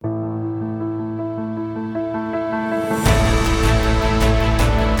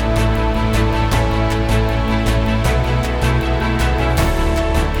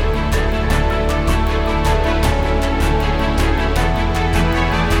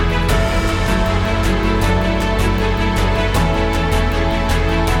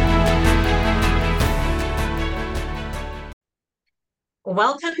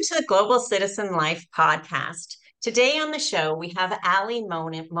Welcome to the Global Citizen Life podcast. Today on the show, we have Ali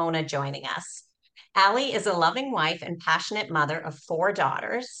Mona joining us. Ali is a loving wife and passionate mother of four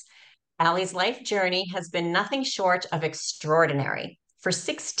daughters. Ali's life journey has been nothing short of extraordinary. For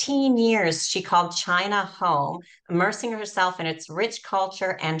 16 years, she called China home, immersing herself in its rich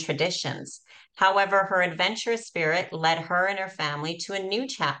culture and traditions. However, her adventurous spirit led her and her family to a new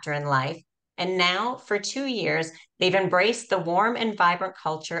chapter in life. And now, for 2 years, they've embraced the warm and vibrant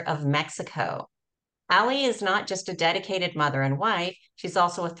culture of Mexico. Ali is not just a dedicated mother and wife, she's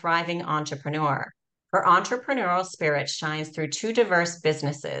also a thriving entrepreneur. Her entrepreneurial spirit shines through two diverse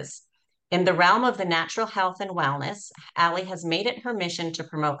businesses. In the realm of the natural health and wellness, Ali has made it her mission to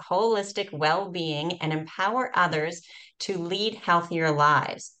promote holistic well being and empower others to lead healthier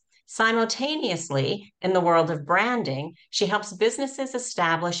lives. Simultaneously, in the world of branding, she helps businesses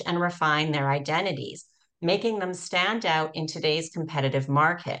establish and refine their identities, making them stand out in today's competitive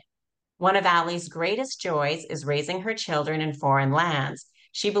market. One of Ali's greatest joys is raising her children in foreign lands.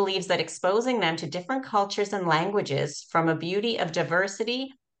 She believes that exposing them to different cultures and languages from a beauty of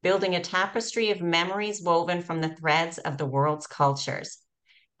diversity, building a tapestry of memories woven from the threads of the world's cultures.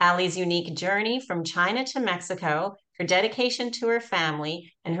 Ali's unique journey from China to Mexico, her dedication to her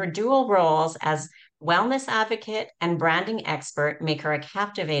family, and her dual roles as wellness advocate and branding expert make her a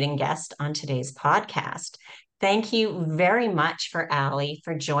captivating guest on today's podcast. Thank you very much for Ali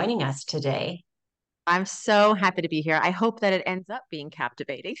for joining us today. I'm so happy to be here. I hope that it ends up being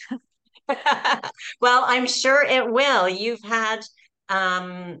captivating. Well, I'm sure it will. You've had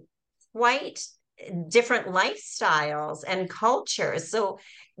um, quite different lifestyles and cultures. So,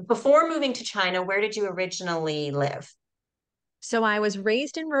 before moving to China, where did you originally live? So I was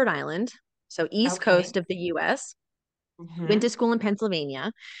raised in Rhode Island, so East Okay. Coast of the US, went to Hmm. school in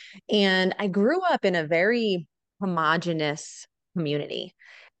Pennsylvania, and I grew up in a very homogenous community.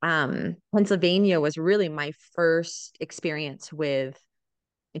 Pennsylvania was really my first experience with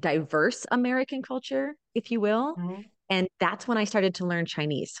diverse American culture, if you will. And that's when I started to learn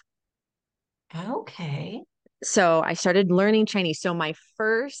Chinese. Okay. So I started learning Chinese. So my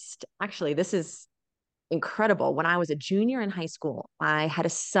first, actually, this is incredible. When I was a junior in high school, I had a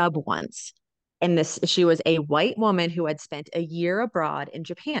sub once, and this she was a white woman who had spent a year abroad in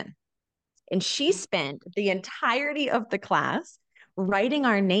Japan. And she spent the entirety of the class writing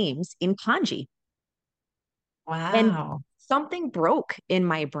our names in kanji. And Wow. something broke in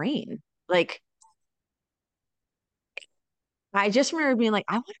my brain. Like I just remember being like,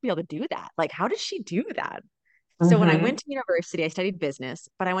 I want to be able to do that. Like, how does she do that? So when I Hmm. went to university, I studied business,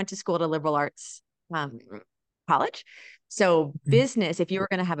 but I went to school at a liberal arts um, college. So business, if you were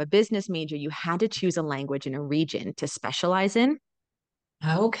going to have a business major, you had to choose a language in a region to specialize in.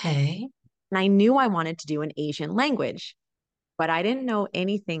 Okay. And I knew I wanted to do an Asian language, but I didn't know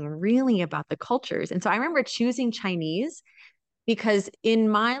anything really about the cultures. And so I remember choosing Chinese because in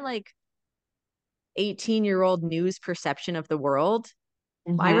my like 18-year-old news perception of the world,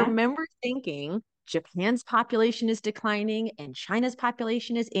 I Hmm. remember thinking Japan's population is declining and China's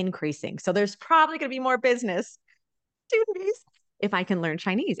population is increasing. So there's probably going to be more business opportunities if I can learn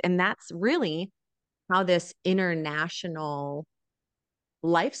Chinese. And that's really how this international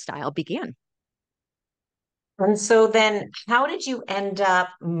lifestyle began. And so then, how did you end up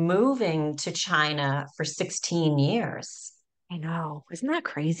moving to China for 16 years? I know. Isn't that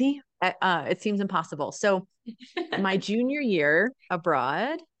crazy? It seems impossible. So my junior year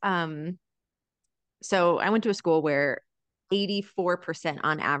abroad, so I went to a school where 84%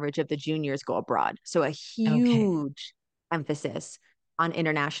 on average of the juniors go abroad. So a Okay. huge emphasis on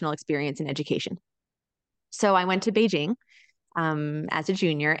international experience and education. So I went to Beijing as a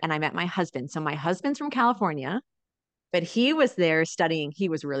junior and I met my husband. So my husband's from California, but he was there studying. He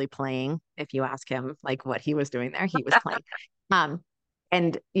was really playing. If you ask him like what he was doing there, he was playing. Um,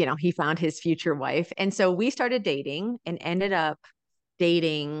 and he found his future wife. And so we started dating and ended up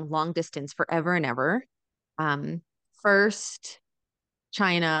dating long distance forever and ever. Um, First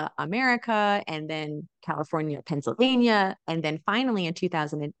China, America, and then California, Pennsylvania. And then finally in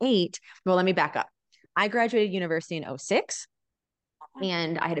 2008, well, let me back up. I graduated university in '06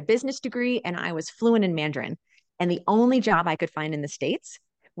 and I had a business degree and I was fluent in Mandarin. And the only job I could find in the States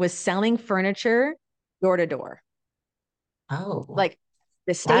was selling furniture door to door. Oh, Like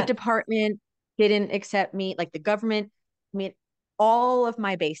the State that, Department didn't accept me, like the government, I mean, all of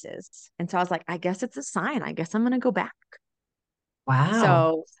my bases. And so I was like, I guess it's a sign. I guess I'm going to go back. wow.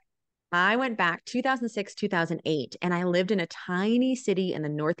 So I went back 2006, 2008, and I lived in a tiny city in the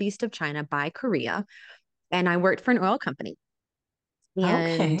northeast of China by Korea. And I worked for an oil company.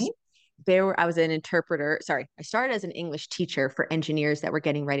 And Okay. I was an interpreter. Sorry, I started as an English teacher for engineers that were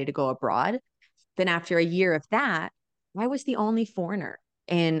getting ready to go abroad. Then after a year of that, I was the only foreigner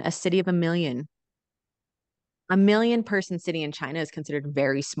in a city of a million. A million person city in China is considered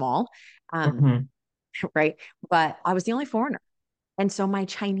very small, um, Hmm. right? But I was the only foreigner. And so my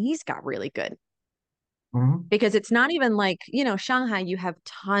Chinese got really good Hmm. because it's not even like, Shanghai, you have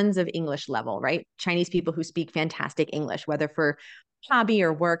tons of English level, right? Chinese people who speak fantastic English, whether for hobby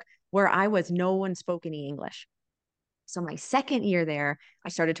or work. Where I was, no one spoke any English. So my second year there, I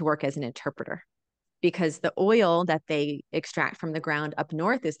started to work as an interpreter because the oil that they extract from the ground up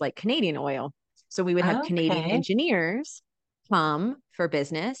north is like Canadian oil. So we would have Canadian Okay. engineers come for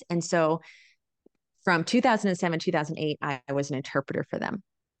business. And so from 2007, 2008, I was an interpreter for them.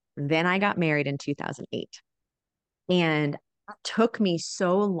 Then I got married in 2008. And it took me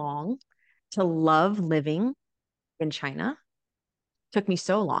so long to love living in China. It took me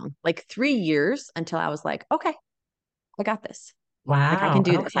so long, like 3 years until I was like, okay, I got this. Like I can Wow.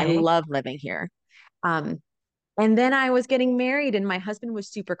 do this. I Okay. love living here. Um, and then I was getting married and my husband was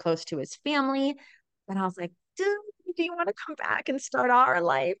super close to his family. And I was like, dude, do you want to come back and start our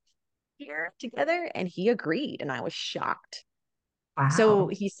life here together? And he agreed. And I was shocked. So Wow.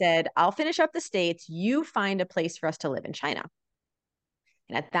 he said, I'll finish up the States. You find a place for us to live in China.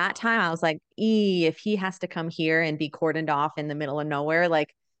 And at that time, I was like, if he has to come here and be cordoned off in the middle of nowhere,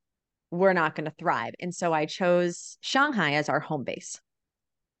 like we're not going to thrive. And so I chose Shanghai as our home base.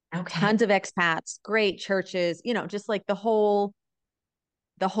 Okay. Tons of expats, great churches, just like the whole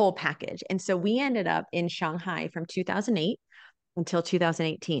package. And so we ended up in Shanghai from 2008 until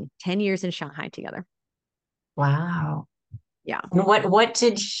 2018, 10 years in Shanghai together. Wow. Yeah. And what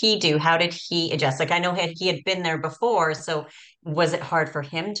did he do? How did he adjust? Like I know he had been there before, so was it hard for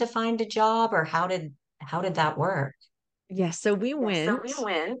him to find a job, or how did that work? Yeah. So we Yeah, so went we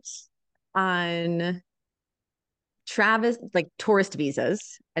went. on Travis, like tourist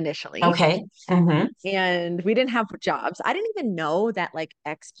visas initially, Okay. Hmm. and we didn't have jobs. I didn't even know that like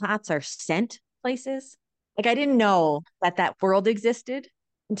expats are sent places. Like I didn't know that that world existed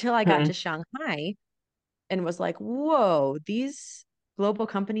until I got to Shanghai and was like, whoa, these global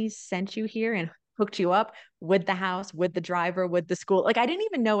companies sent you here and hooked you up with the house, with the driver, with the school. Like I didn't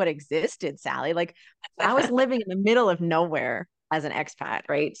even know it existed, Sally. Like I was living in the middle of nowhere as an expat,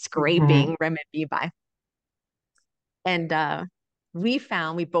 right? Hmm. Scraping renminbi by. And we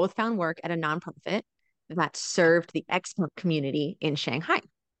both found work at a nonprofit that served the expat community in Shanghai.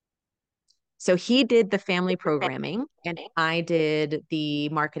 So he did the family programming and I did the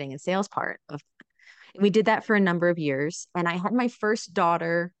marketing and sales part of we did that for a number of years. And I had my first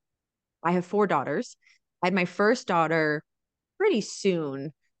daughter. I have four daughters. I had my first daughter pretty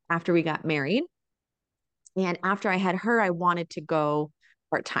soon after we got married. And after I had her, I wanted to go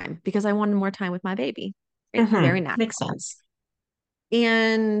part time because I wanted more time with my baby. Right? Hmm. Very natural. Makes sense.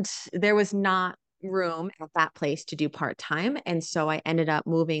 And there was not room at that place to do part time. And so I ended up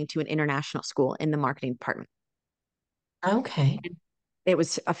moving to an international school in the marketing department. Okay. And it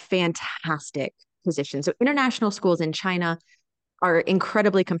was a fantastic position. So international schools in China are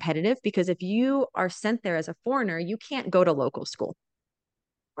incredibly competitive because if you are sent there as a foreigner, you can't go to local school.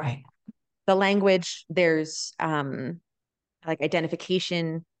 Right. The language, there's like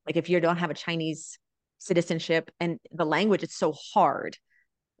identification, like if you don't have a Chinese citizenship and the language, it's so hard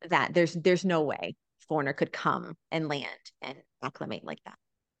that there's no way foreigner could come and land and acclimate like that.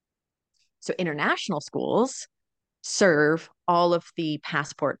 So international schools serve all of the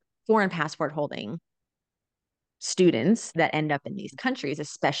foreign passport holding students that end up in these countries,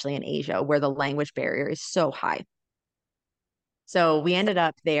 especially in Asia, where the language barrier is so high. So we ended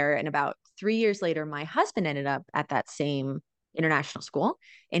up there, and about 3 years later, my husband ended up at that same international school,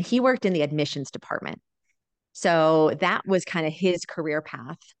 and he worked in the admissions department. So that was kind of his career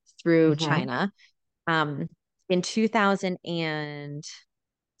path through Hmm. China. Um, in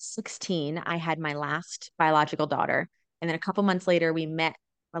 2016, I had my last biological daughter. And then a couple months later, we met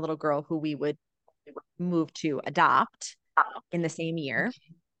a little girl who we would move to adopt in the same year.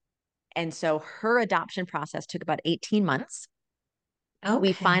 And so her adoption process took about 18 months. We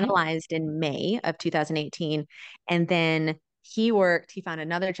Okay. finalized in May of 2018. And then he found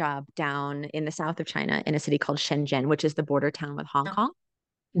another job down in the south of China in a city called Shenzhen, which is the border town with Hong Kong.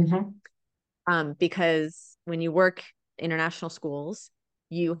 Hmm. Because when you work international schools,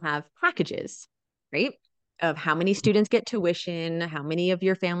 you have packages, right? Of how many students get tuition, how many of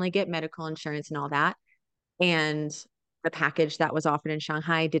your family get medical insurance, and all that. And the package that was offered in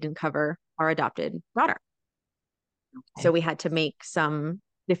Shanghai didn't cover our adopted daughter. So Okay. we had to make some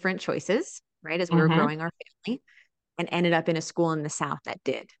different choices, right, as we were Hmm. growing our family and ended up in a school in the South that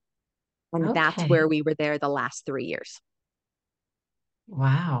did. And that's where Okay. we were there the last 3 years.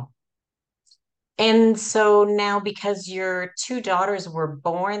 Wow. And so now, because your two daughters were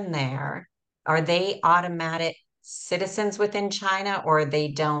born there, are they automatic citizens within China or they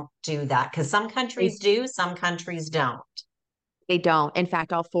don't do that? Because some They, countries do, some countries don't. they don't. In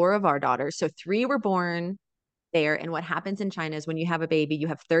fact, all four of our daughters, so three were born there. And what happens in China is when you have a baby, you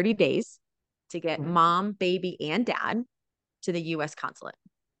have 30 days to get Mhm. mom, baby, and dad to the US consulate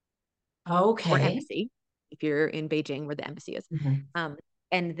or Okay. embassy. If you're in Beijing, where the embassy is. Mhm. Um,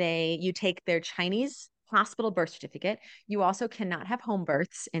 and you take their Chinese hospital birth certificate. You also cannot have home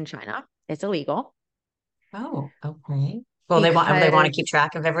births in China. It's illegal Oh, okay. Well, they want to keep because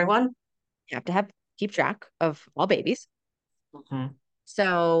track of everyone. you have to keep track of all babies. Mhm.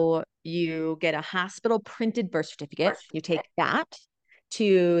 So you get a hospital printed birth certificate. You take that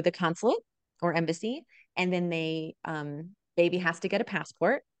to the consulate or embassy, and then baby has to get a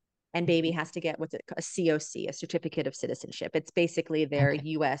passport, and baby has to get a COC, a certificate of citizenship. It's basically their Okay.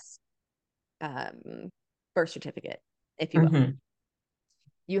 U.S. Um, birth certificate, if you will. Hmm.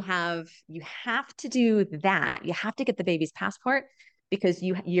 You have to do that. You have to get the baby's passport because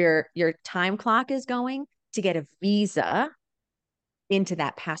your time clock is going to get a visa into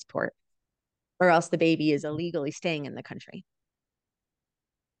that passport, or else the baby is illegally staying in the country.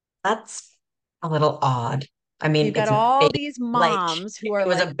 That's a little odd. I So you've mean, got it's a all baby. these Like, moms who if are it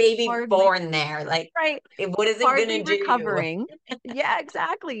was like a baby hardly born there, like, right, what is it hardly gonna do? recovering. Yeah,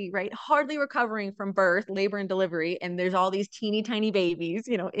 exactly. Right. Hardly recovering from birth, labor and delivery. And there's all these teeny tiny babies,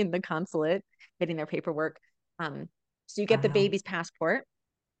 in the consulate getting their paperwork. Um, so you get the Wow. baby's passport,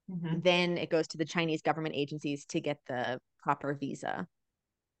 Hmm. then it goes to the Chinese government agencies to get the proper visa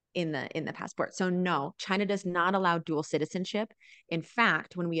in the passport. So no, China does not allow dual citizenship. In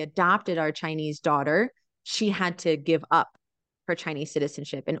fact, when we adopted our Chinese daughter, she had to give up her Chinese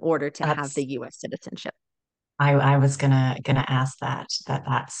citizenship in order to have the That's US citizenship. I was gonna ask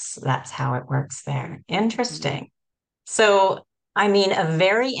that's how it works there. Mhm. Interesting. So, I mean, a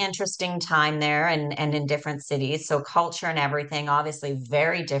very interesting time there and in different cities. So, culture and everything, obviously,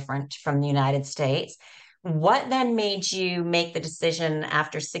 very different from the United States. What then made you make the decision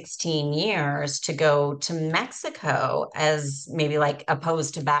after 16 years to go to Mexico as maybe like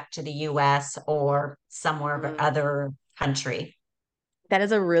opposed to back to the US or somewhere Mm. other country? That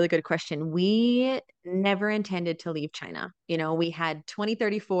is a really good question. We never intended to leave China. We had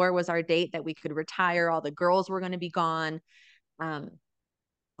 2034 was our date that we could retire. All the girls were going to be gone. Um,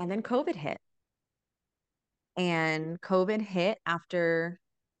 and then COVID hit. And COVID hit after,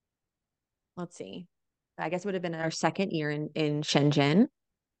 let's see, I guess it would have been our second year in Shenzhen.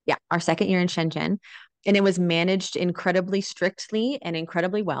 Yeah, our second year in Shenzhen. And it was managed incredibly strictly and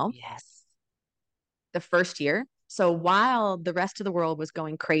incredibly well Yes. the first year. So while the rest of the world was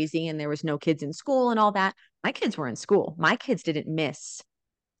going crazy and there was no kids in school and all that, my kids were in school. My kids didn't miss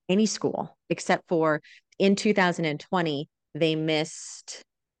any school except for in 2020,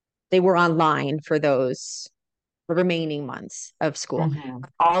 they were online for those remaining months of school. Hmm.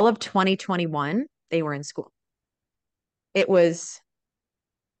 All of 2021, they were in school. It was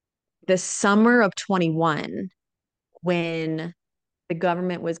the summer of 21 when the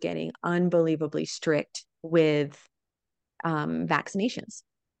government was getting unbelievably strict with vaccinations.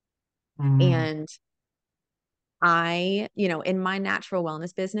 Mm. And in my natural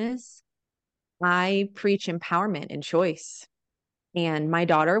wellness business, I preach empowerment and choice. And my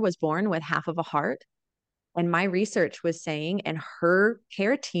daughter was born with half of a heart. And my research was saying, and her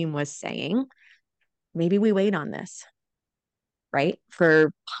care team was saying, maybe we wait on this, right?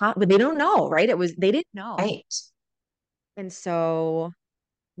 But they don't know, right? They didn't know. Right. And so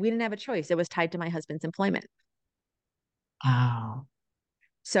we didn't have a choice. It was tied to my husband's employment. Oh,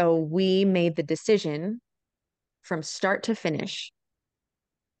 So we made the decision from start to finish,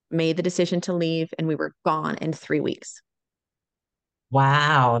 made the decision to leave, and we were gone in 3 weeks.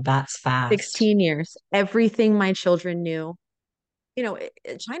 wow, that's fast. 16 years, everything my children knew.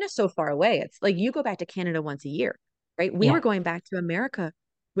 China's so far away. It's like you go back to Canada once a year, right? We were Yeah, going back to America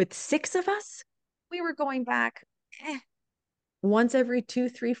with six of us. We were going back once every 2,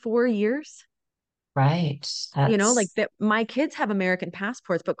 3, 4 years. right. Like That's that. My kids have American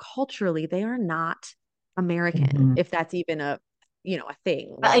passports, but culturally they are not American, mhm. if that's even a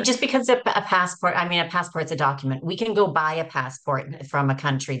thing. But Or just because a passport, I mean, a passport's a document. We can go buy a passport from a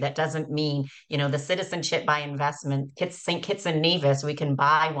country. That doesn't mean, the citizenship by investment, St. Kitts and Nevis, we can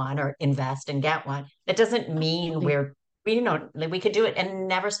buy one or invest and get one. That doesn't mean absolutely. like we could do it and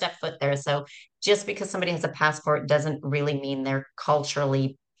never step foot there. So just because somebody has a passport doesn't really mean they're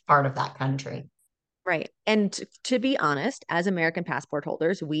culturally part of that country. Right. And to be honest, as American passport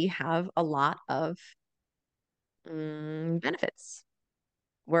holders, we have a lot of benefits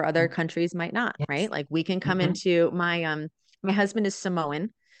where other countries might not, right? Yes. Like we can come Hmm. into my husband is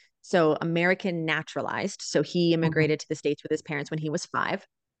Samoan, so American naturalized. So he Hmm. immigrated to the States with his parents when he was 5.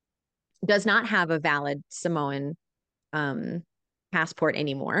 Does not have a valid Samoan um passport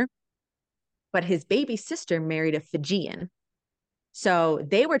anymore, but his baby sister married a Fijian. So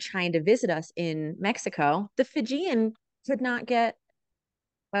they were trying to visit us in Mexico. The Fijian could not get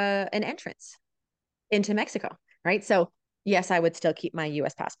an entrance into Mexico, right? So yes, I would still keep my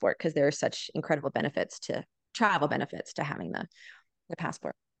US passport because there are such incredible benefits to travel benefits to having the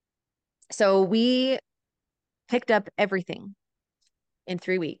passport. So we picked up everything in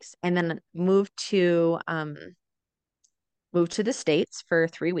 3 weeks and then moved to the States for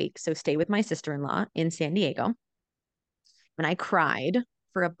 3 weeks. So stay with my sister-in-law in San Diego. And I cried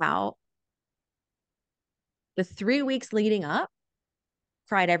for about the 3 weeks leading up,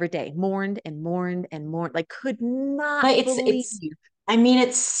 cried every day, mourned and mourned and mourned, like could not But believe I mean,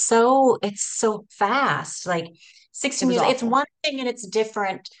 it's so fast. Like it 16 was years, it's awful. one thing and it's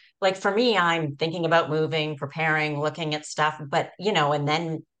different. Like for me, I'm thinking about moving, preparing, looking at stuff, but and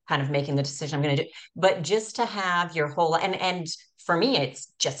then kind of making the decision I'm going to do. But just to have your whole and for me, it's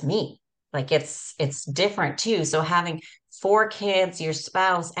just me. Like it's different too. So having 4 kids, your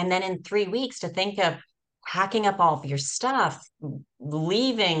spouse, and then in 3 weeks to think of packing up all of your stuff,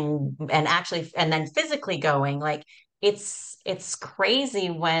 leaving and then physically going, like it's crazy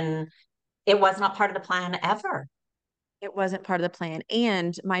when it was not part of the plan ever. It wasn't part of the plan.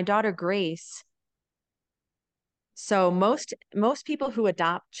 And my daughter Grace, so most people who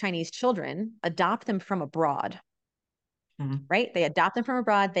adopt Chinese children adopt them from abroad, Mhm. right? They adopt them from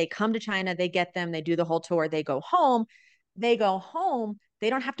abroad, they come to China, they get them, they do the whole tour, they go home. They go home, they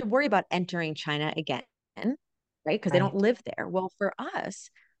don't have to worry about entering China again, right? Because they don't Right. live there. Well, for us,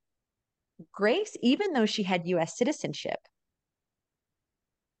 Grace, even though she had US citizenship,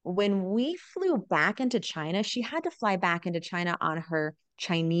 when we flew back into China, she had to fly back into China on her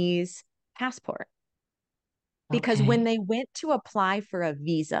Chinese passport. Because when Okay. they went to apply for a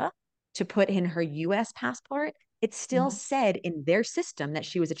visa to put in her US passport, it still Mhm. said in their system that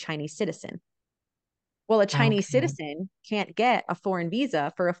she was a Chinese citizen. Well, a Chinese Okay. citizen can't get a foreign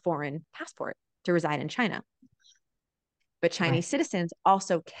visa for a foreign passport to reside in China. But Right. Chinese citizens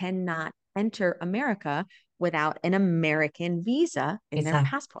also cannot enter America without an American visa in their Exactly.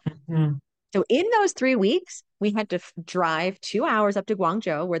 passport. Mhm. So in those 3 weeks, we had to drive 2 hours up to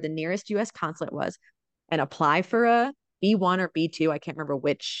Guangzhou, where the nearest US consulate was, and apply for a B1 or B2. I can't remember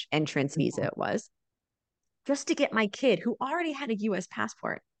which entrance visa Mhm. it was, just to get my kid, who already had a US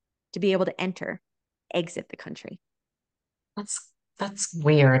passport, to be able to exit the country. That's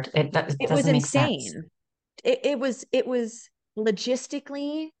weird. It It was doesn't make sense. insane. It was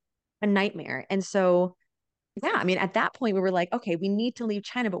logistically a nightmare. And so, yeah, I mean, at that point, we were like, okay, we need to leave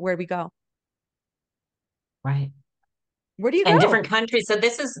China, but where do we go? Right. Where do you And go? different countries. So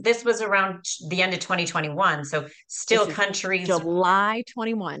this was around the end of 2021. So This still is countries. July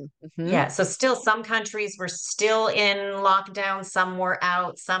 21. Yeah, so still some countries were still in lockdown, some were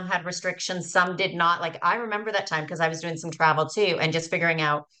out, some had restrictions, some did not. Like I remember that time because I was doing some travel too and just figuring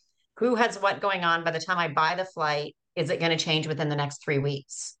out who has what going on by the time I buy the flight. Is it going to change within the next 3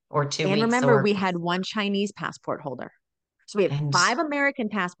 weeks or two And weeks remember, or we had one Chinese passport holder. So we had and 5 American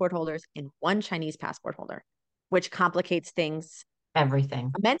passport holders and one Chinese passport holder, which complicates things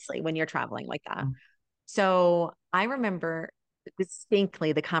everything. immensely when you're traveling like that. So I remember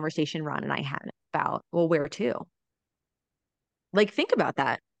distinctly the conversation Ron and I had about, well, where to? Like, think about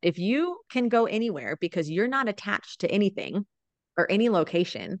that. If you can go anywhere because you're not attached to anything or any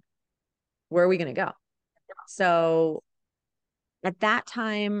location, where are we going to go? So at that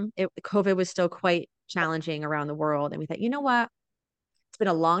time, COVID was still quite challenging around the world. And we thought, you know what? It's been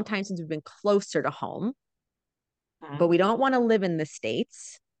a long time since we've been closer to home, but Mhm. we don't want to live in the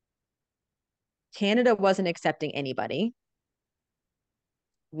States. Canada wasn't accepting anybody.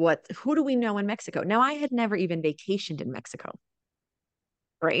 Who do we know in Mexico? Now, I had never even vacationed in Mexico,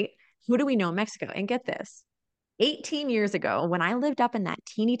 right? Who do we know in Mexico? And get this, 18 years ago, when I lived up in that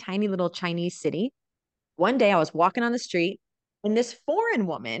teeny tiny little Chinese city, one day I was walking on the street and this foreign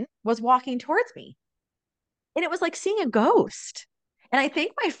woman was walking towards me. And it was like seeing a ghost. And I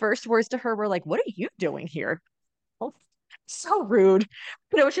think my first words to her were like, "What are you doing here?" Oh, so rude.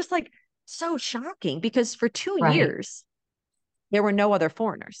 But it was just like so shocking because for two Right, years, there were no other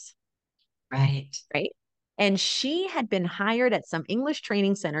foreigners, right, right? And she had been hired at some English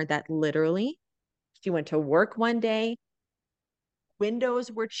training center that literally she went to work one day,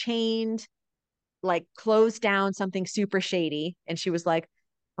 windows were chained, like closed down something super shady. And she was like,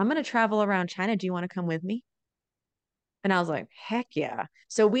 I'm going to travel around China. Do you want to come with me? And I was like, heck yeah.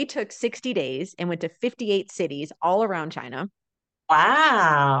 So we took 60 days and went to 58 cities all around China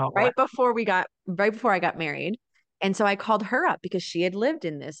Wow. right before I got married. And so I called her up because she had lived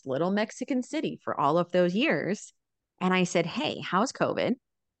in this little Mexican city for all of those years. And I said, hey, how's COVID?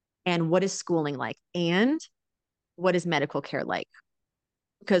 And what is schooling like? And what is medical care like?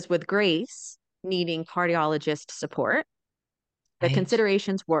 Because with Grace needing cardiologist support, the Right.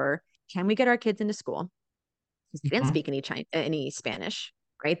 considerations were, can we get our kids into school? Because they didn't Mhm. speak any Spanish,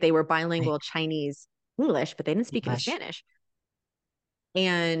 right? They were Right. bilingual Chinese English, but they didn't speak any English. Spanish.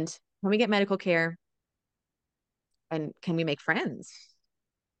 And can we get medical care? And can we make friends?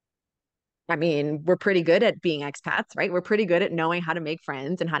 I mean, we're pretty good at being expats, right? We're pretty good at knowing how to make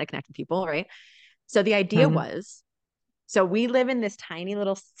friends and how to connect with people, right? So the idea Mhm. was, so we live in this tiny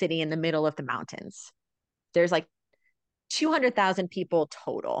little city in the middle of the mountains. There's like 200,000 people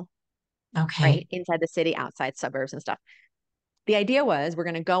total, Okay. right? Inside the city, outside suburbs and stuff. The idea was we're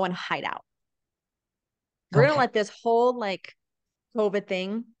going to go and hide out. We're going to Okay. let this whole like COVID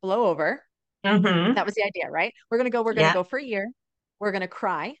thing blow over. Hmm. That was the idea, right? We're going to Yeah. go for a year. We're going to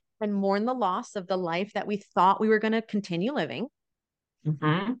cry and mourn the loss of the life that we thought we were going to continue living.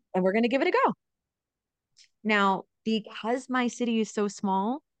 Hmm. And we're going to give it a go. Now, because my city is so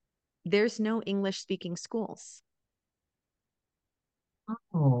small, there's no English speaking schools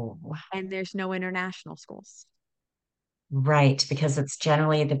Oh, and there's no international schools. right. Because it's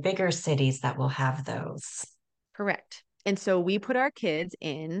generally the bigger cities that will have those. Correct. And so we put our kids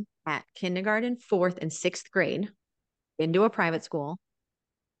in at kindergarten, fourth, and sixth grade into a private school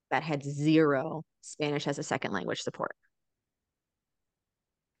that had zero Spanish as a second language support.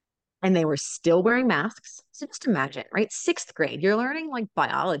 And they were still wearing masks. So just imagine, right? Sixth grade, you're learning like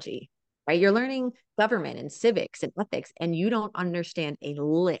biology, right? You're learning government and civics and ethics, and you don't understand a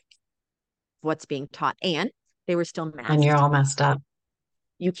lick of what's being taught. And they were still And you're masked. all messed up.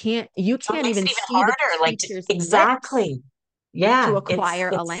 You So it can't makes even it even see the harder. teacher's lips Exactly. to Yeah. acquire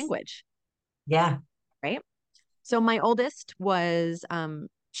a It's, language, yeah. right? So my oldest was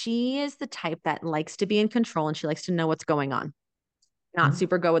she is the type that likes to be in control and she likes to know what's going on, not Mhm.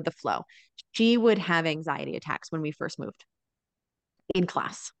 super go with the flow. She would have anxiety attacks when we first moved in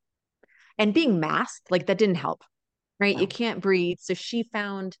class. And being masked, like that didn't help, right? You No. can't breathe. So she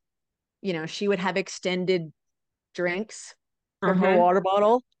found, she would have extended drinks from her Hmm. water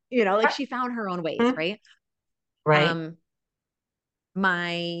bottle, like she found her own ways, right? Right. Um,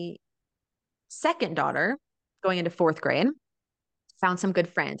 my second daughter, going into fourth grade, found some good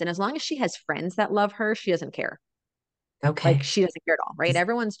friends. And as long as she has friends that love her, she doesn't care. Like Okay. she doesn't care at all, right?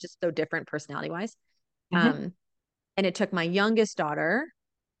 Everyone's just so different personality wise. Hmm. Um, and it took my youngest daughter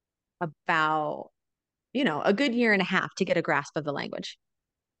about, a good year and a half to get a grasp of the language.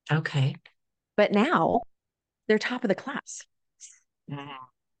 Okay. But now they're top of the class, Mhm.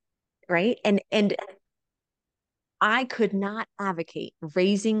 right? And I could not advocate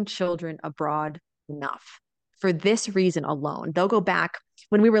raising children abroad enough for this reason alone. They'll go back.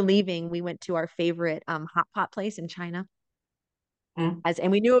 When we were leaving, we went to our favorite hot pot place in China, Mhm.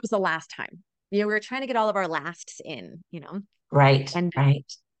 and we knew it was the last time. We were trying to get all of our lasts in, Right. and Right.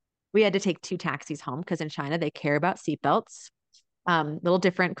 we had to take two taxis home because in China they care about seatbelts. Little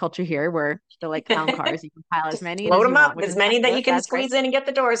different culture here where they're like clown cars. You can pile as Just many in load as them you up, want, which as is many that you fabulous. can That's great. squeeze in and get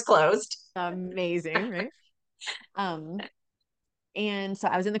the doors closed. Amazing, right? Um, and so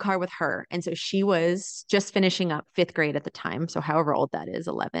I was in the car with her. And so she was just finishing up fifth grade at the time. So however old that is,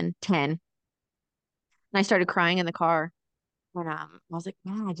 11, 10. And I started crying in the car. And I was like,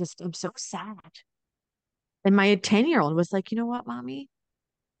 man, I'm so sad. And my 10-year-old was like, you know what, mommy?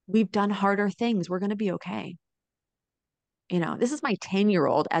 We've done harder things. We're going to be okay. This is my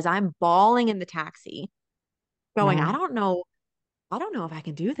 10-year-old as I'm bawling in the taxi, going, Mm. I don't know if I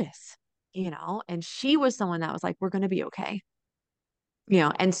can do this, and she was someone that was like, we're going to be okay.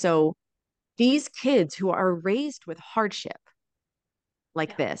 And so these kids who are raised with hardship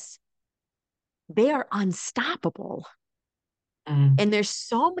like Yeah. this, they are unstoppable. Mm. And there's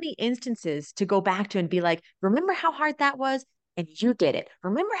so many instances to go back to and be like, remember how hard that was? And you did it.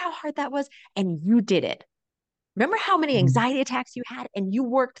 Remember how hard that was? And you did it. Remember how many Mm. anxiety attacks you had and you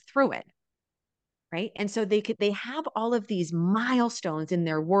worked through it. Right. And so they have all of these milestones in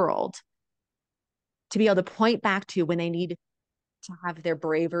their world to be able to point back to when they need to have their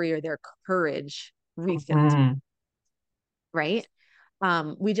bravery or their courage refilled. Mhm. Right.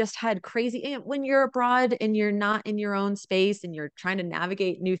 We just had crazy when you're abroad and you're not in your own space and you're trying to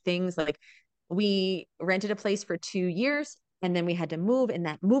navigate new things. Like we rented a place for 2 years. And then we had to move, and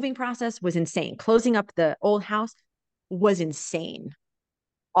that moving process was insane. Closing up the old house was insane,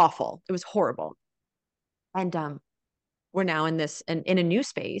 awful. It was horrible. And we're now in a new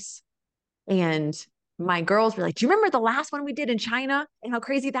space. And my girls were like, "Do you remember the last one we did in China and how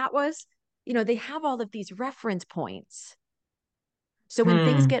crazy that was?" They have all of these reference points. So when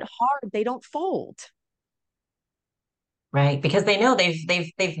things Hmm. get hard, they don't fold. Right. Because they know they've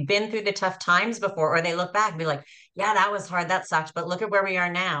been through the tough times before, or they look back and be like, yeah, that was hard. That sucked. But look at where we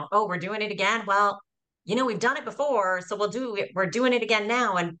are now. Oh, we're doing it again. Well, we've done it before, so we're doing it again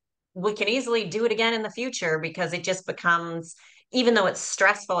now. And we can easily do it again in the future because it just becomes, even though it's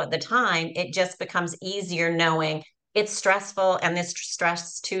stressful at the time, it just becomes easier knowing it's stressful and this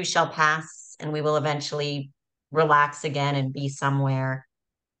stress too shall pass and we will eventually relax again and be somewhere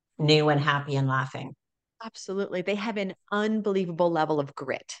new and happy and laughing. Absolutely. They have an unbelievable level of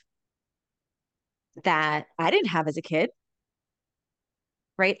grit that I didn't have as a kid,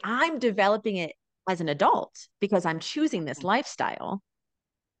 right? I'm developing it as an adult because I'm choosing this lifestyle,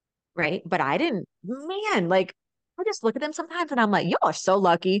 right? But I didn't, man, like I just look at them sometimes and I'm like, y'all are so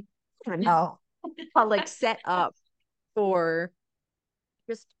lucky. I don't know. I'll like set up for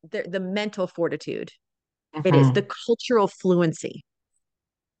just the mental fortitude. It is the Mhm. cultural fluency,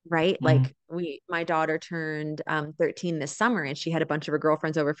 right? Mhm. Like my daughter turned 13 this summer and she had a bunch of her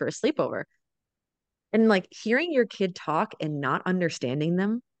girlfriends over for a sleepover. And like hearing your kid talk and not understanding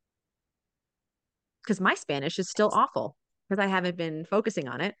them, because my Spanish is still awful because I haven't been focusing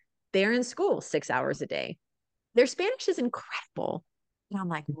on it. They're in school 6 hours a day. Their Spanish is incredible. And I'm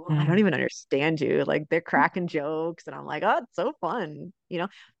like, well, I don't Mhm. even understand you. Like they're cracking jokes. And I'm like, oh, it's so fun.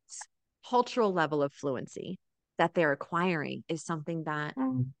 Cultural level of fluency that they're acquiring is something that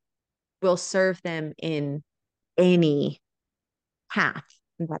Mhm. will serve them in any path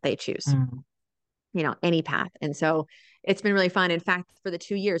that they choose, Mhm. any path. And so it's been really fun. In fact, for the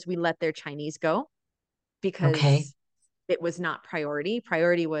 2 years, we let their Chinese go Okay. because it was not priority.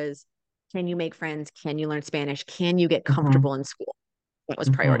 Priority was, can you make friends? Can you learn Spanish? Can you get Mhm. comfortable in school? That was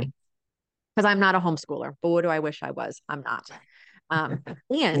priority. Mhm. Because I'm not a homeschooler, but what do I wish I was? I'm not. And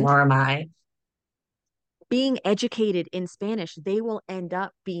Nor am I. being educated in Spanish, they will end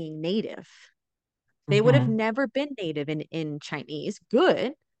up being native. They would have Mhm. never been native in Chinese,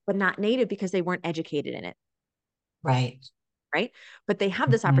 good, but not native because they weren't educated in it, Right. right? But they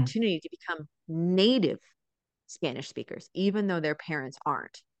have this Mhm. opportunity to become native Spanish speakers, even though their parents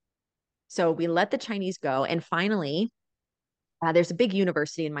aren't. So we let the Chinese go. And finally, there's a big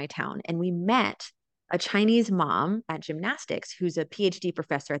university in my town, and we met a Chinese mom at gymnastics who's a PhD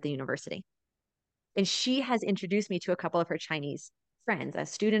professor at the university. And she has introduced me to a couple of her Chinese friends, a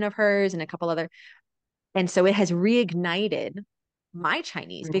student of hers and a couple other. And so it has reignited my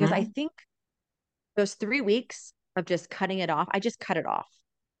Chinese because I Mhm. think those 3 weeks of just cutting it off, I just cut it off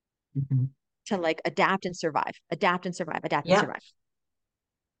Mhm. to like adapt and survive, adapt and survive, adapt and Yep. survive.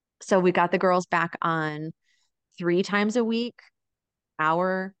 So we got the girls back on 3 times a week,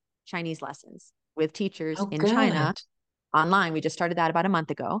 our Chinese lessons with teachers Oh, in China good. online. We just started that about a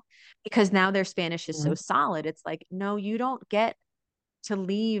month ago because now their Spanish is so Mhm. solid. It's like, no, you don't get to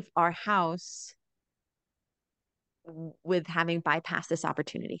leave our house with having bypassed this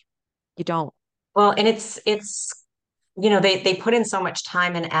opportunity. You don't. Well, and they put in so much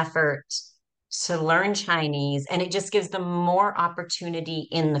time and effort to learn Chinese, and it just gives them more opportunity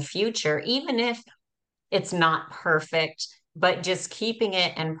in the future, even if it's not perfect, but just keeping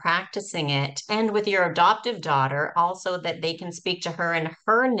it and practicing it. And with your adoptive daughter, also that they can speak to her in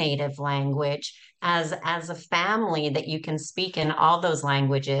her native language as a family that you can speak in all those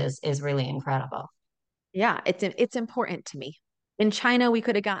languages is really incredible. Yeah, it's important to me. In China, we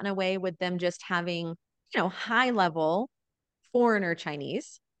could have gotten away with them just having, high level foreigner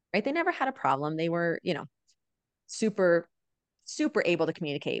Chinese, right? They never had a problem. They were, super, super able to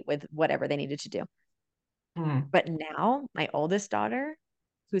communicate with whatever they needed to do. Hmm. But now, my oldest daughter,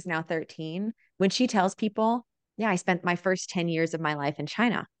 who's now 13, when she tells people, yeah, I spent my first 10 years of my life in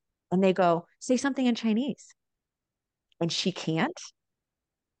China, and they go, say something in Chinese, and she can't,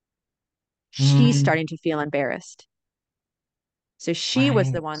 she's Hmm. starting to feel embarrassed. So she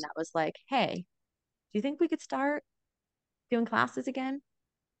was the Right. one that was like, hey, do you think we could start doing classes again?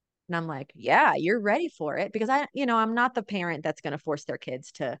 And I'm like, yeah, you're ready for it because I'm not the parent that's going to force their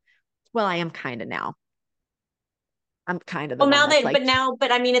kids to, well, I am kind of now. I'm kind of the Well, one that's like,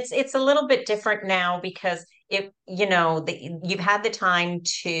 but I mean, it's a little bit different now because you've had the time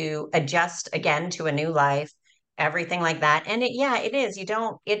to adjust again to a new life, everything like that. And yeah, it is. You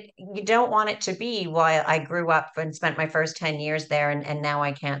don't want it to be, well, I grew up and spent my first 10 years there and now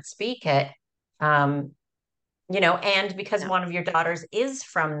I can't speak it. Um, and because No. one of your daughters is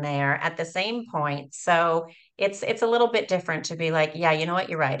from there at the same point. So it's a little bit different to be like, yeah, you know what,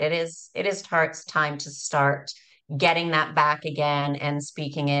 you're right. It is time to start getting that back again and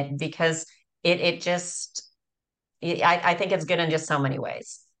speaking it because it just I think it's good in just so many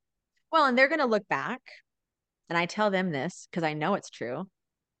ways. Well, and they're going to look back, and I tell them this because I know it's true.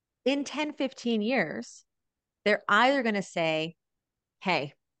 In 10, 15 years, they're either going to say,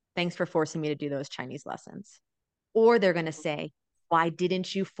 hey, thanks for forcing me to do those Chinese lessons. Or they're going to say, why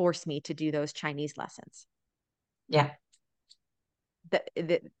didn't you force me to do those Chinese lessons? Yeah. That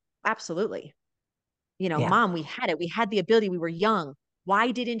absolutely. Yeah. Mom, we had it. We had the ability. We were young.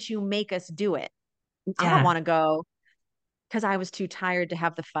 Why didn't you make us do it? I don't Yeah. want to go because I was too tired to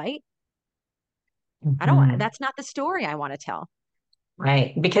have the fight. I don't, Mhm. that's not the story I want to tell.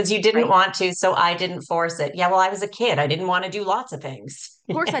 Right. Because you didn't Right. want to, so I didn't force it. Yeah, well, I was a kid. I didn't want to do lots of things.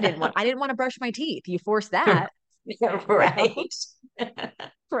 Of course I didn't want to brush my teeth. You force that, you know, Right.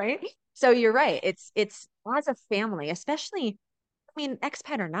 right? So you're right. It's as a family, especially, I mean,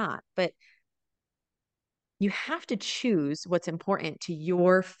 expat or not, but you have to choose what's important to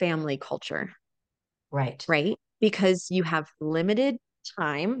your family culture, Right. right? Because you have limited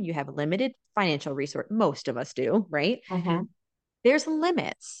time, you have limited financial resource. Most of us do, right? Hmm. There's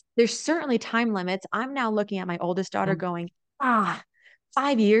limits. There's certainly time limits. I'm now looking at my oldest daughter going,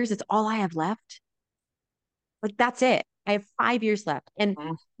 5 years, it's all I have left. Like that's it. I have 5 years left. And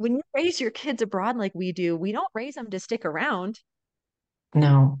when you raise your kids abroad like we do, we don't raise them to stick around.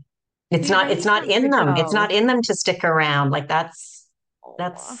 No. It's We not it's raise not them to in them. It's go. not in them to stick around. Like Oh,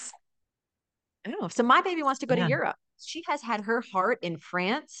 that's I don't know. So my baby wants to go to yeah. Europe. She has had her heart in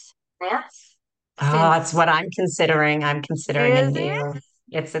France Oh, that's since what I'm considering a is it new.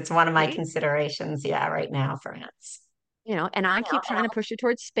 It's one of my right? considerations, yeah, right now, France. And I keep trying to push her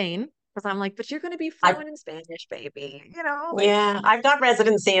towards Spain because I'm like, but you're going to be I fluent in Spanish, baby, like, Yeah, I've got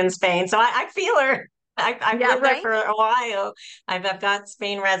residency in Spain, so I feel her. I've yeah, lived there right. for a while. I've got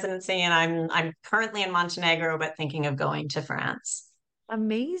Spain residency, and I'm currently in Montenegro, but thinking of going to France. Yeah,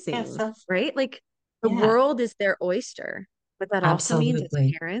 Amazing, so right? Like the yeah, world is their oyster, but that also means as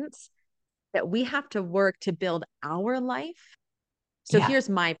absolutely. parents that we have to work to build our life. So Yeah, here's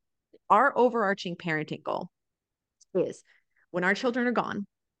our overarching parenting goal is when our children are gone,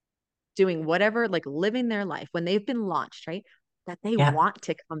 doing whatever, like living their life, when they've been launched, right? That they yeah, want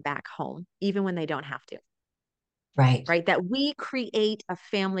to come back home, even when they don't have to, right. right? That we create a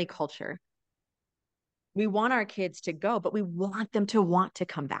family culture. We want our kids to go, but we want them to want to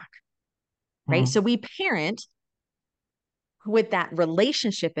come back, right? Mm, So we parent with that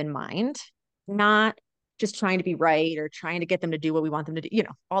relationship in mind, not just trying to be right or trying to get them to do what we want them to do,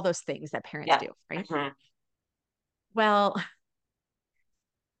 all those things that parents yeah. do, right? Mhm. Well,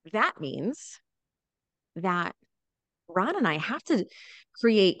 that means that Ron and I have to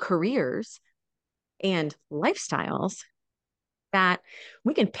create careers and lifestyles that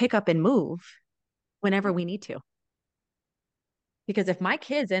we can pick up and move whenever we need to. Because if my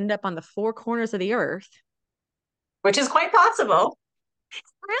kids end up on the four corners of the earth, Which is quite possible. it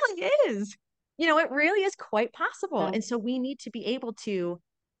really is. It really is quite possible. Mm, And so we need to be able to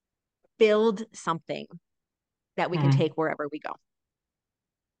build something that we can mm, take wherever we go,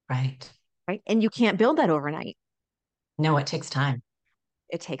 right. right? And you can't build that overnight. No, it takes time.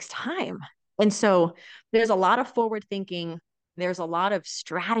 It takes time. And so there's a lot of forward thinking, there's a lot of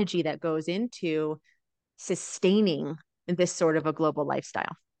strategy that goes into sustaining this sort of a global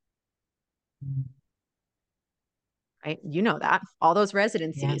lifestyle, Mm, right? You know that all those yeah.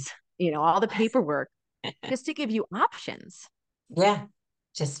 residencies, all the paperwork, just to give you options, Yeah,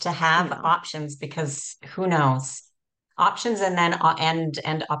 just to you have know, options because who knows? Options and then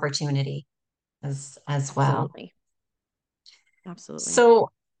and opportunity as well. absolutely. Absolutely. So,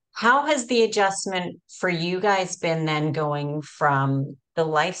 how has the adjustment for you guys been then going from the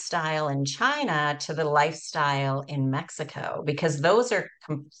lifestyle in China to the lifestyle in Mexico? Because those are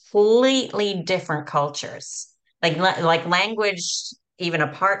completely different cultures. Like language, even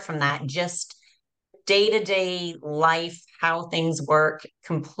apart from that, just day-to-day life, how things work,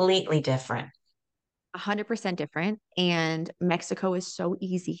 completely different. 100% different. And Mexico is so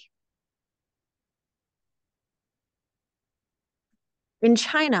easy. In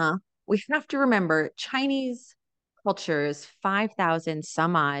China, we have to remember Chinese culture is 5,000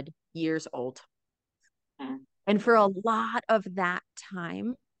 some odd years old. Mm, And for a lot of that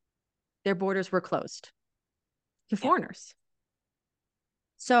time, their borders were closed to yeah. foreigners.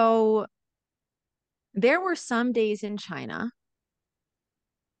 So there were some days in China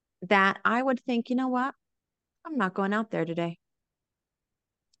that I would think, you know what? I'm not going out there today.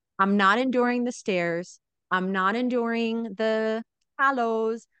 I'm not enduring the stairs. I'm not enduring the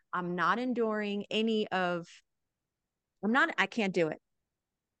hellos. I'm not enduring any of, I can't do it.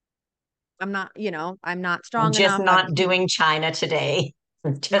 I'm not, I'm not I'm strong just enough. I'm not doing China today.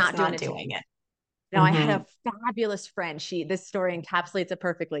 Just not doing not it today. doing it. Now, I had Hmm. a fabulous friend. This story encapsulates it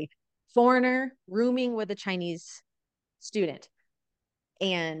perfectly. Foreigner rooming with a Chinese student.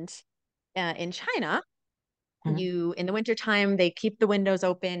 And in China, in the wintertime, they keep the windows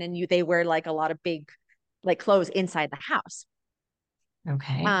open and they wear like a lot of big, like clothes inside the house.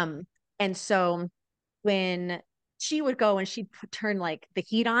 Okay. Um, and so when she would go and she'd turn like the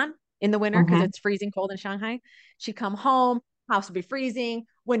heat on in the winter because Hmm. it's freezing cold in Shanghai, she'd come home, house would be freezing,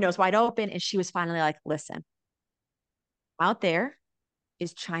 windows wide open. And she was finally like, listen, out there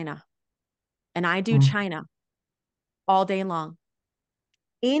is China and I do China all day long.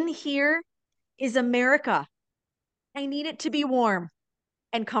 In here is America. I need it to be warm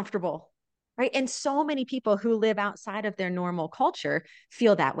and comfortable. Right. And so many people who live outside of their normal culture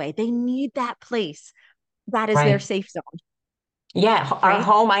feel that way. They need that place that is their Right. safe zone. Yeah, our Right.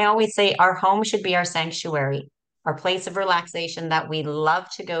 home, I always say our home should be our sanctuary, our place of relaxation that we love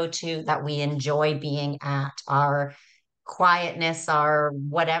to go to, that we enjoy being at, our quietness, our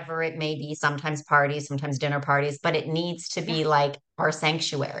whatever it may be, sometimes parties, sometimes dinner parties, but it needs to Yeah. be like our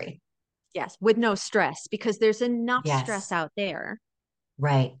sanctuary. Yes. With no stress because there's enough stress Yes, out there.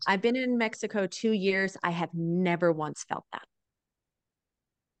 right. I've been in Mexico 2 years. I have never once felt that.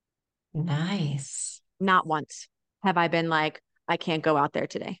 Nice. Not once have I been like, I can't go out there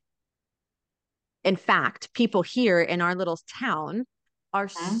today. In fact, people here in our little town are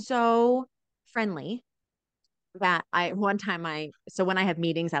Mhm. so friendly that one time so when I have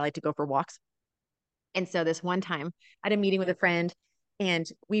meetings, I like to go for walks. And so this one time I had a meeting with a friend and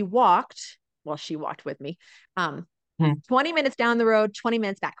we walked, well, she walked with me, um, Mhm. 20 minutes down the road, 20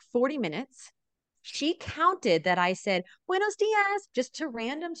 minutes back, 40 minutes. She counted that I said, Buenos dias, just to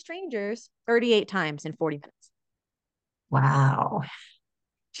random strangers 38 times in 40 minutes. Wow.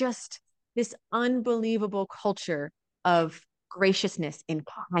 Just this unbelievable culture of graciousness and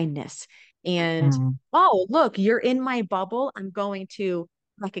kindness. And, Mhm. oh, look, you're in my bubble. I'm going to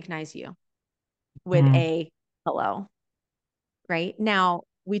recognize you with Mhm. a hello. Right now,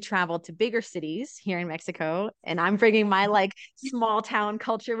 we travel to bigger cities here in Mexico, and I'm bringing my like small town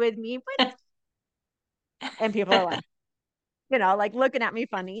culture with me. And people are like, like looking at me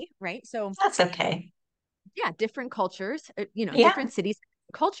funny. Right. So, That's okay. yeah, different cultures, Yeah, different cities,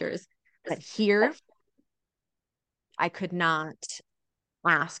 cultures. But here, I could not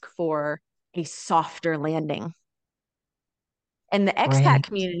ask for a softer landing. And the expat great.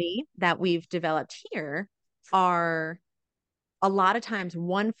 community that we've developed here are a lot of times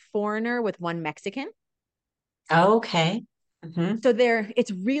one foreigner with one Mexican. Okay. Hmm. So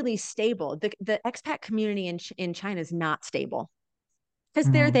it's really stable. The expat community in China is not stable because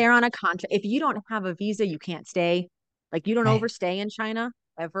they're Hmm. there on a contract. If you don't have a visa, you can't stay. Like you don't Right. overstay in China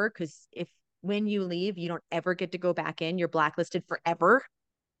ever because if when you leave, you don't ever get to go back in. You're blacklisted forever,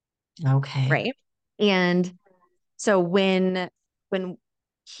 Okay. right? And so when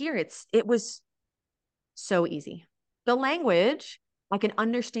here it was so easy. The language, I can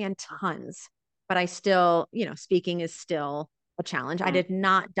understand tons, but I still, speaking is still a challenge. I did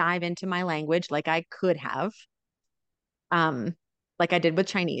not dive into my language like I could have, um, like I did with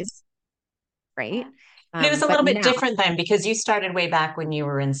Chinese, right? But it was a But little bit now, different then because you started way back when you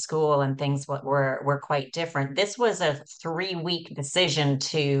were in school and things were quite different. This was a 3 week decision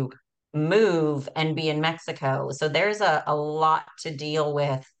to move and be in Mexico. So there's a lot to deal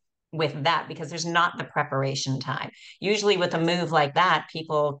with that because there's not the preparation time. Usually with a yes, move like that,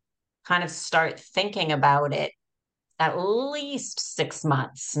 people kind of start thinking about it at least 6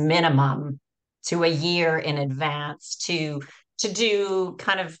 months minimum to a year in advance to do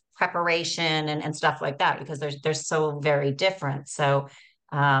kind of preparation and stuff like that because they're so very different. So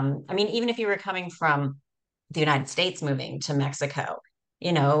I mean, even if you were coming from the United States moving to Mexico,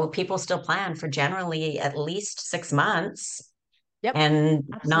 people still plan for generally at least 6 months yep, and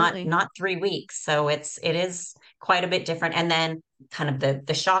not absolutely. not 3 weeks. So it is quite a bit different. And then kind of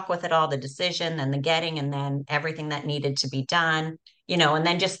the shock with it all, the decision and the getting, and then everything that needed to be done, and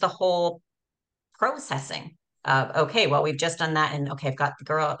then just the whole processing of okay, well, we've just done that, and okay, I've got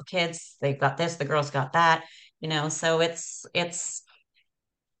the kids, they've got this, the girls got that, so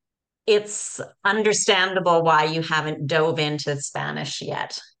it's understandable why you haven't dove into Spanish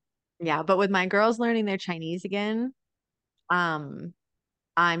yet. Yeah, but with my girls learning their Chinese again, um,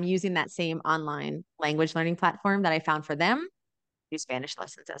 I'm using that same online language learning platform that I found for them, do Spanish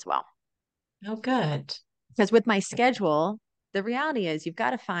lessons as well. Oh, good. Because with my schedule, the reality is you've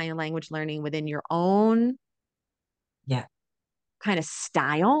got to find language learning within your own Yeah. kind of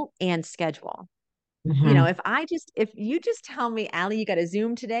style and schedule. Hmm. If you just tell me, Allie, you got a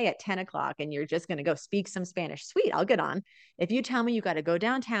Zoom today at 10 o'clock and you're just going to go speak some Spanish, sweet, I'll get on. If you tell me you got to go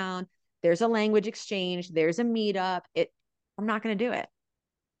downtown, there's a language exchange, there's a meetup, I'm not going to do it.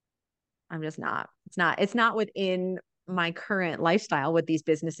 I'm just not. It's not within my current lifestyle with these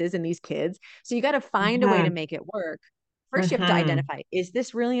businesses and these kids. So you got to find a way to Hmm. make it work. First, you have to Hmm. identify, is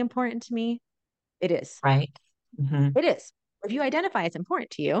this really important to me? It is. Right. Hmm. It is. If you identify it's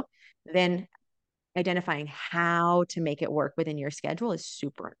important to you, then identifying how to make it work within your schedule is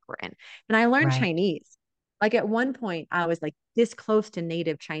super important. And I learned Right. Chinese. Like at one point, I was like this close to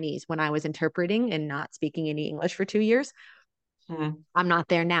native Chinese when I was interpreting and not speaking any English for 2 years. Hmm. I'm not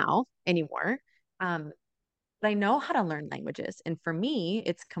there now anymore. Um, but I know how to learn languages. And for me,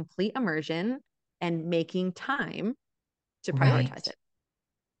 it's complete immersion and making time to prioritize Right. it.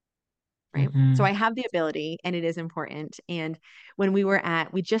 Right. So I Hmm. have the ability and it is important. And when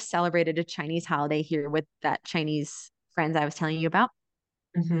we just celebrated a Chinese holiday here with that Chinese friends I was telling you about.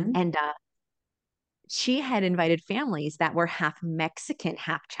 Hmm. And she had invited families that were half Mexican,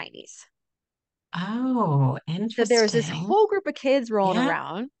 half Chinese. Oh, So there was this interesting. whole group of kids rolling Yeah.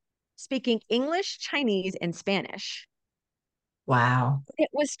 around speaking English, Chinese, and Spanish. Wow. It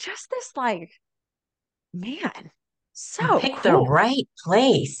was just this like, man, You so picked the cool. right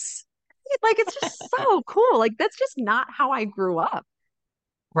place. Like it's just so cool. Like that's just not how I grew up,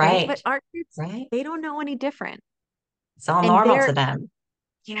 right? Right. But our kids, Right. they don't know any different. It's all And normal to them.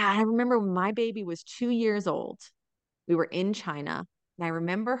 yeah, I remember when my baby was 2 years old, we were in China, and I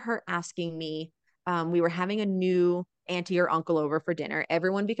remember her asking me, we were having a new auntie or uncle over for dinner.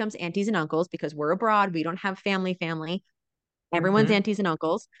 Everyone becomes aunties and uncles because we're abroad. We don't have family. Everyone's Hmm. aunties and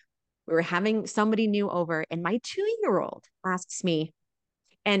uncles. We were having somebody new over, and my 2 year old asks me,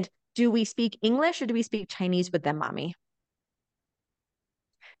 and do we speak English or do we speak Chinese with them, mommy?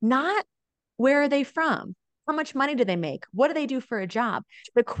 Not where are they from? How much money do they make? What do they do for a job?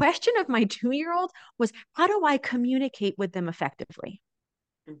 The question of my 2 year old was, how do I communicate with them effectively?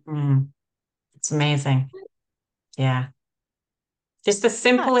 Hmm. It's amazing. Yeah. Just the Yeah,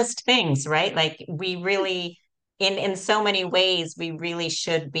 simplest things, right? Like we really, in so many ways, we really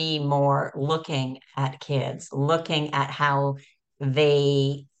should be more looking at kids, looking at how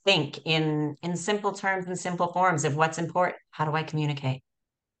they think in simple terms and simple forms of what's important. How do I communicate?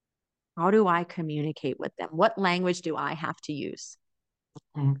 how do I communicate with them? What language do I have to use?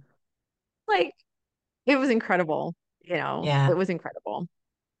 Mm. Like, it was incredible. It Yeah, was incredible.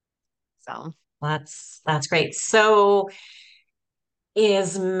 So, that's great. So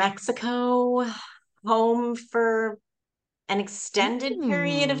is Mexico home for an extended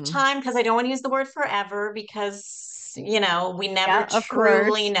period of mm, time? Because I don't want to use the word forever because, we never yeah, of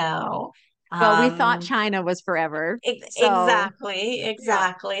truly course. know. Well, we thought Um, China was forever. So, exactly, yeah.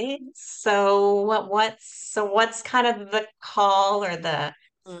 exactly. So what's kind of the call or the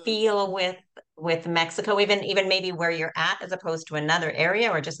Mm. feel with Mexico, even maybe where you're at as opposed to another area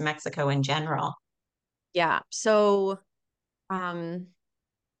or just Mexico in general? Yeah. So, um,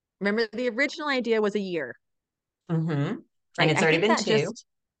 remember the original idea was a year, Hmm. And right? it's I already think been that two. just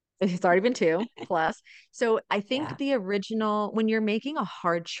it's already been two plus. So I think Yeah. the original, when you're making a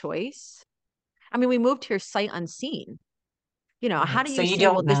hard choice, I mean, we moved here sight unseen. How Right. do So you you say,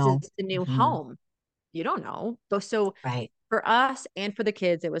 well, don't this is know. the new Hmm. home? You don't know. So Right. for us and for the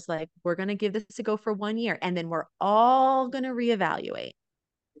kids, it was like, we're going to give this a go for 1 year and then we're all going to reevaluate.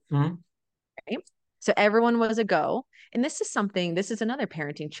 Hmm. Right. So everyone was a go. And this is another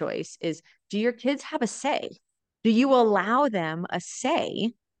parenting choice is, do your kids have a say? Do you allow them a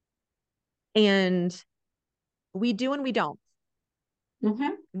say? And we do and we don't.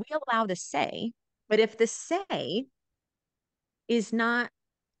 Hmm. We allow the say, but if the say is not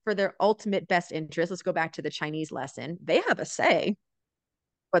for their ultimate best interest, let's go back to the Chinese lesson. They have a say,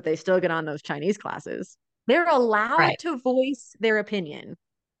 but they still get on those Chinese classes. They're allowed Right. to voice their opinion.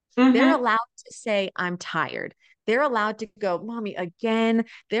 They're Hmm. allowed to say, I'm tired. They're allowed to go, mommy, again.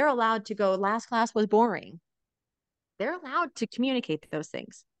 They're allowed to go, last class was boring. They're allowed to communicate those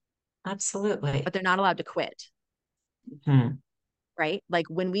things, Absolutely. but they're not allowed to quit, Hmm. right? Like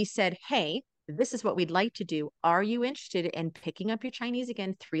when we said, hey, this is what we'd like to do. Are you interested in picking up your Chinese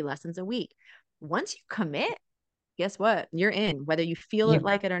again, 3 lessons a week? Once you commit, guess what? You're in, whether you feel it You,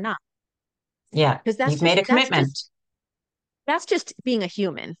 like it or not. yeah, Because you've made a commitment. that's just being a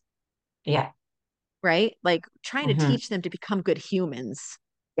human, Yeah. right? Like trying to Hmm. teach them to become good humans.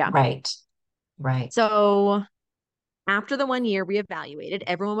 Yeah. Right. Right. So after the 1 year, we evaluated,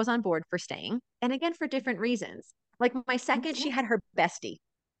 everyone was on board for staying. And again, for different reasons. Like my second, she Okay. had her bestie,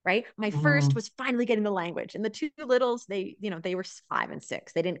 right? My first Mm-hmm. was finally getting the language. And the two littles, they were 5 and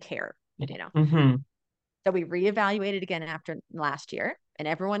 6. They didn't care, you know. Mm-hmm. So we reevaluated again after last year, and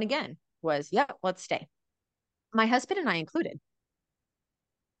everyone again was, yep, let's stay. My husband and I included,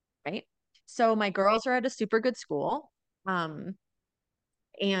 right? So my girls are at a super good school. Um,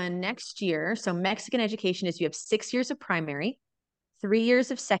 and next year, so Mexican education is you have 6 years of primary, 3 years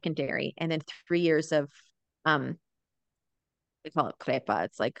of secondary, and then 3 years of um, they call it prepa.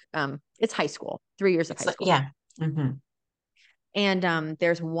 It's like it's high school, 3 years of It's high like, school. yeah. Mm-hmm. And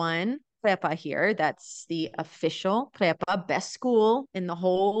there's one prepa here that's the official prepa, best school in the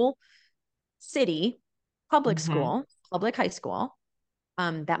whole city, public Mm-hmm. school, public high school,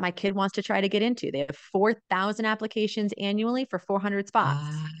 that my kid wants to try to get into. They have 4,000 applications annually for 400 spots.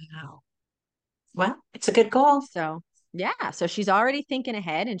 Wow. Well, it's a good goal. So, yeah. So she's already thinking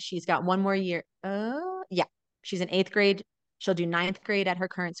ahead and she's got one more year. Yeah. She's in eighth grade. She'll do ninth grade at her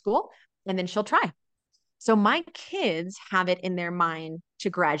current school and then she'll try. So my kids have it in their mind to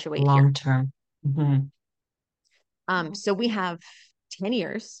graduate here. Long term. Mm-hmm. So we have 10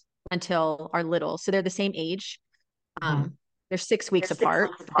 years until our little. So they're the same age. Mm-hmm. They're 6 weeks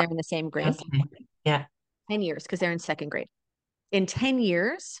apart, but they're in the same grade. Okay. Yeah. 10 years because they're in second grade. In 10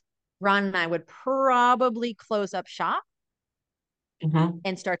 years, Ron and I would probably close up shop Mm-hmm.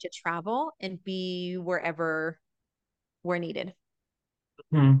 and start to travel and be wherever we're needed,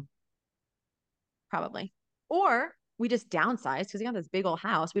 Mm-hmm. probably. Or we just downsize because we got this big old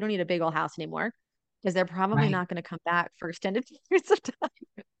house. We don't need a big old house anymore because they're probably Right. not going to come back for extended periods of time.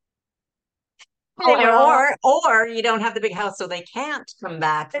 Oh, They will. or you don't have the big house, so they can't come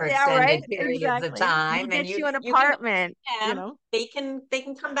back for Yeah, right. extended periods of Exactly. We'll time, and get you an you can apartment, you them. know? They can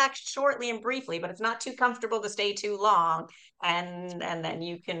come back shortly and briefly, but it's not too comfortable to stay too long, and then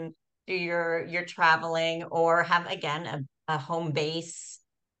you can do your traveling or have again a home base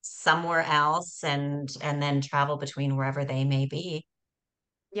somewhere else, and then travel between wherever they may be.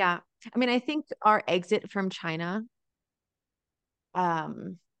 Yeah. I mean, I think our exit from China,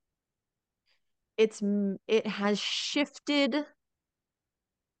 um, it has shifted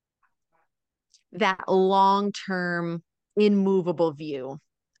that long-term immovable view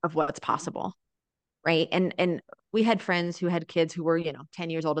of what's possible, right? And we had friends who had kids who were, 10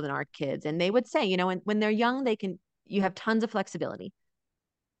 years older than our kids, and they would say, when they're young, you have tons of flexibility.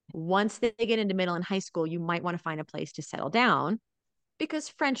 Once they get into middle and high school, you might want to find a place to settle down because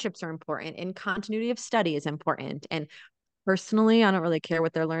friendships are important and continuity of study is important. And personally, I don't really care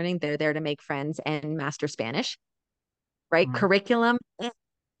what they're learning. They're there to make friends and master Spanish, right? Mm. Curriculum,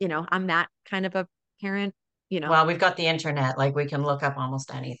 I'm that kind of a parent, Well, we've got the internet, like we can look up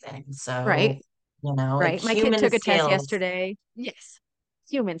almost anything. So, right? like Right. My kid human took a test skills. yesterday. Yes.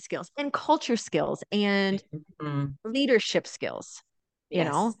 Human skills and culture skills and Mhm. leadership skills,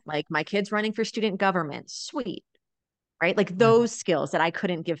 Yes. like my kid's running for student government. Sweet. Right. Like Wow. those skills that I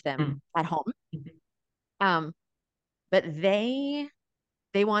couldn't give them Mm. at home. Um, but they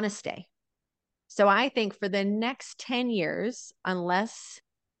want to stay. So I think for the next 10 years, unless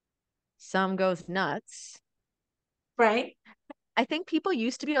some goes nuts, Right. I think people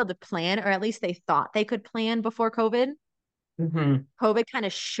used to be able to plan, or at least they thought they could plan before COVID. Hmm. COVID kind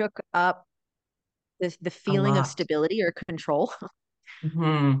of shook up the A feeling of lot. stability or control,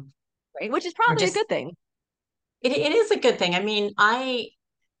 Hmm. right? Which is Or probably a just good thing. it is a good thing. I mean, I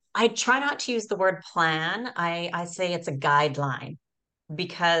try not to use the word plan. I say it's a guideline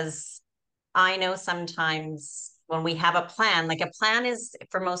because I know sometimes when we have a plan, like a plan is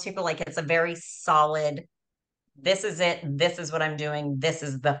for most people, like it's a very solid, this is it, this is what I'm doing, this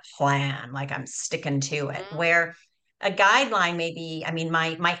is the plan, like I'm sticking to it. Where a guideline may be, I mean,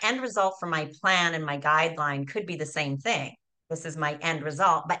 my end result for my plan and my guideline could be the same thing. This is my end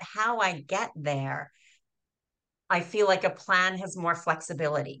result, but how I get there, I feel like a plan has more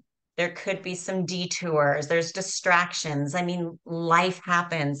flexibility. There could be some detours, there's distractions. I mean, life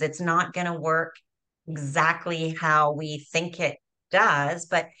happens. It's not going to work exactly how we think it does,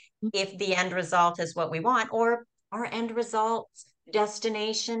 but if the end result is what we want, or our end result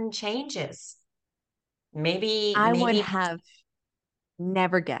destination changes, I would maybe have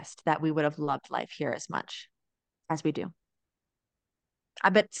never guessed that we would have loved life here as much as we do. I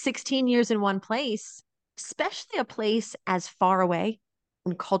bet 16 years in one place, especially a place as far away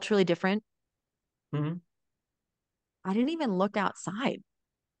and culturally different, Mhm. I didn't even look outside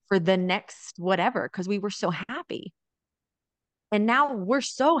for the next whatever because we were so happy. And now we're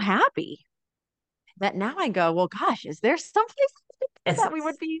so happy that now I go, well, gosh, is there someplace it's that we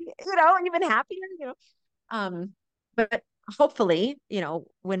would be, even happier, but hopefully,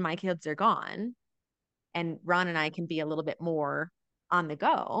 when my kids are gone, and Ron and I can be a little bit more on the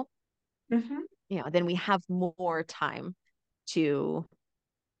go, Hmm. then we have more time to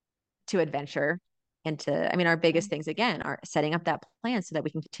adventure and to, I mean, our biggest things again are setting up that plan so that we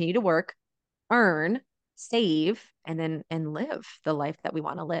can continue to work, earn, save, and live the life that we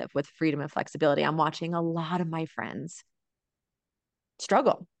want to live with freedom and flexibility. I'm watching a lot of my friends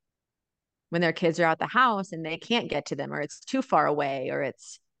struggle when their kids are out the house and they can't get to them, or it's too far away, or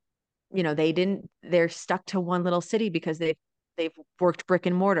it's, they're stuck to one little city because they've worked brick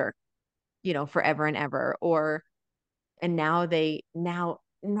and mortar, forever and ever, or and now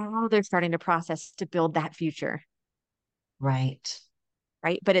they're starting to process to build that future. Right.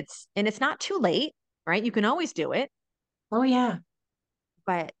 Right. But it's not too late, right? You can always do it, Oh, yeah.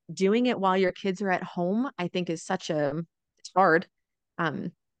 but doing it while your kids are at home, I think it's hard.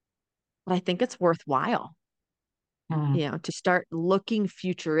 Um, but I think it's worthwhile, Mm. to start looking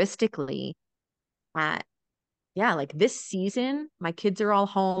futuristically at, yeah, like this season, my kids are all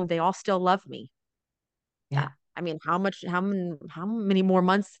home. They all still love me. Yeah. I mean, how many more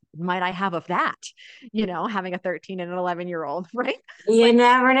months might I have of that? Having a 13 and an 11-year-old, right? You Like,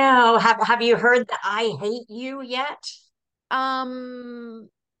 never know. Have you heard the I hate you yet? um,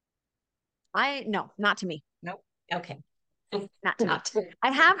 no, not to me, Nope. Okay. not to me. Not to.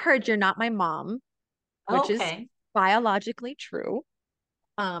 I have heard you're not my mom, which is Okay. biologically true.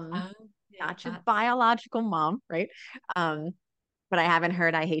 Um, Yeah, not your that's, biological mom, right? Um, but I haven't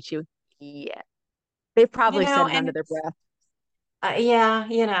heard I hate you yet. They've probably said it under and their breath. yeah,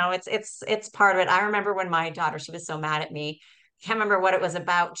 it's part of it. I remember when my daughter, she was so mad at me. I can't remember what it was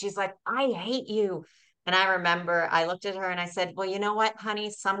about. She's like, I hate you. And I remember I looked at her and I said, well, you know what, honey?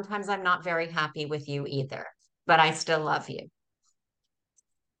 Sometimes I'm not very happy with you either, but I still love you.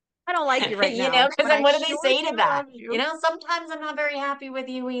 I don't like you right now, Because but then I what do they sure say do to that? love you. Sometimes I'm not very happy with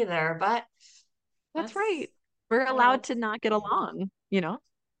you either, but That's right. that's, We're allowed to that's, not get along. of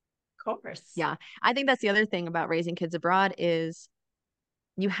course. Yeah. I think that's the other thing about raising kids abroad is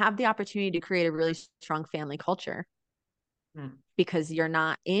you have the opportunity to create a really strong family culture Hmm. because you're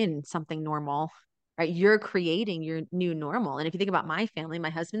not in something normal, right? You're creating your new normal. And if you think about my family, my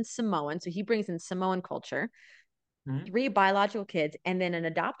husband's Samoan, so he brings in Samoan culture, Hmm. 3 biological kids, and then an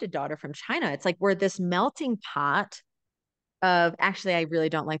adopted daughter from China. It's like we're this melting pot of, actually, I really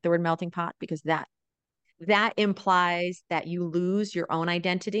don't like the word melting pot because that implies that you lose your own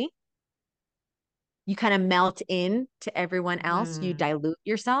identity. You kind of melt in to everyone else. You Hmm. dilute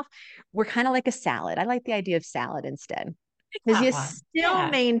yourself. We're kind of like a salad. I like the idea of salad instead because That you one. still Yeah.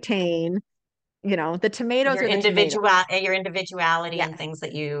 maintain, the tomatoes are the tomatoes. Your individuality and Yes. things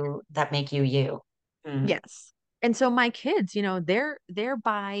that make you you. Hmm. Yes. And so my kids, they're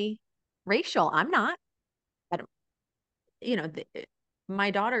biracial. I'm not. I don't,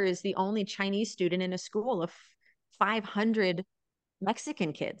 my daughter is the only Chinese student in a school of 500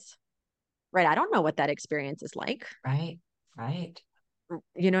 Mexican kids. Right? I don't know what that experience is like. Right. Right.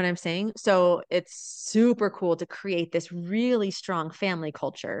 You know what I'm saying? So it's super cool to create this really strong family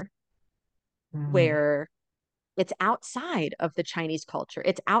culture Hmm. where it's outside of the Chinese culture.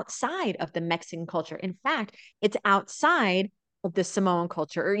 It's outside of the Mexican culture. In fact, it's outside of the Samoan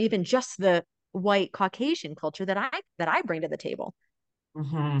culture or even just the white Caucasian culture that I bring to the table,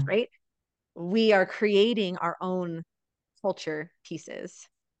 Hmm. right? We are creating our own culture pieces.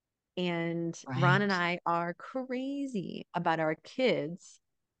 And Ron and Right. I are crazy about our kids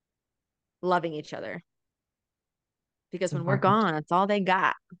loving each other because It's when we're important. gone, it's all they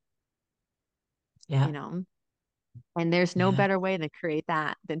got, Yeah. you know? And there's no Yeah. better way to create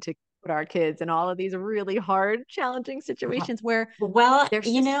that than to put our kids in all of these really hard, challenging situations where Well, there's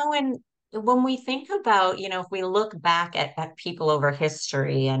just, and when we think about, if we look back at people over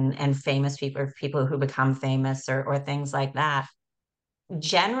history and famous people, or people who become famous or things like that,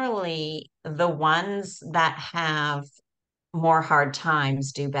 generally the ones that have more hard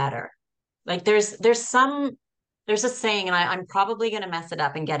times do better. Like there's a saying, and I'm probably going to mess it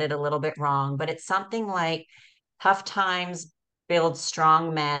up and get it a little bit wrong, but it's something like tough times build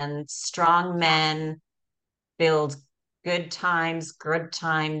strong yes. men build good times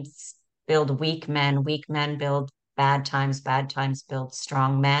build weak men build bad times build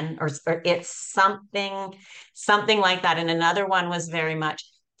strong men, or it's something like that. And another one was very much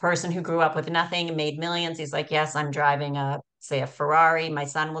person who grew up with nothing and made millions. He's like, yes, I'm driving say a Ferrari. My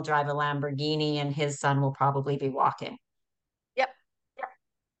son will drive a Lamborghini and his son will probably be walking Yep.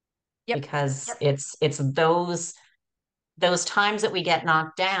 Yep. because it's those times that we get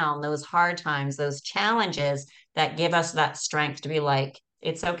knocked down, those hard times, those challenges that give us that strength to be like,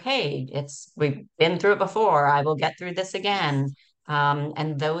 it's okay. We've been through it before. I will get through this Yes. again.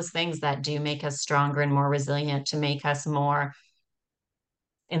 And those things that do make us stronger and more resilient, to make us more,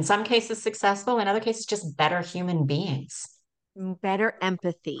 in some cases, successful, in other cases, just better human beings. Better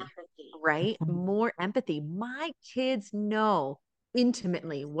empathy, right? Mhm. More empathy. My kids know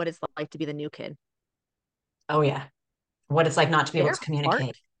intimately what it's like to be the new kid. Oh, yeah. What it's like not to be able Their to heart,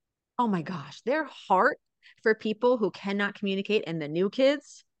 communicate. oh my gosh, their heart for people who cannot communicate and the new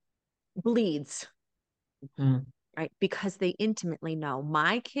kids bleeds, Mhm. right? Because they intimately know.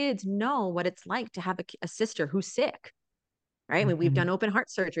 My kids know what it's like to have a sister who's sick, right? I mean, we've done Mhm. open heart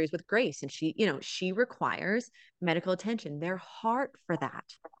surgeries with Grace, and she requires medical attention. Their heart for that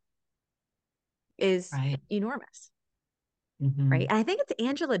is Right. enormous, right? Mhm. And I think it's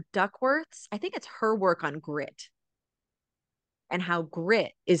Angela Duckworth's, I think it's her work on grit and how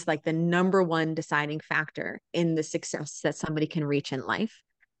grit is like the number one deciding factor in the success that somebody can reach in life,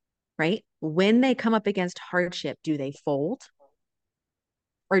 right? When they come up against hardship, do they fold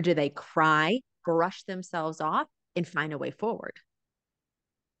or do they cry, brush themselves off, and find a way forward?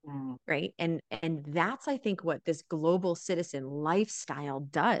 Mm. Right. And that's, I think, what this global citizen lifestyle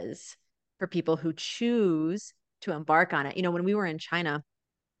does for people who choose to embark on it. When we were in China,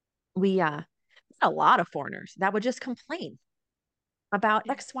 we a lot of foreigners that would just complain about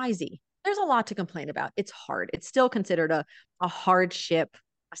XYZ. There's a lot to complain about. It's hard. It's still considered a hardship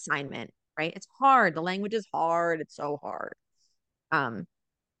assignment, right? It's hard. The language is hard. It's so hard. Um,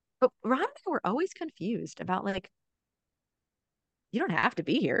 but Ron and I were always confused about, like, you don't have to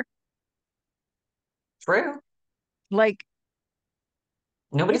be here. True. Like,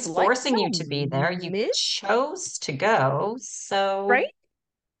 if Nobody's forcing you lifestyle to be there. You miss, chose to go. right? So,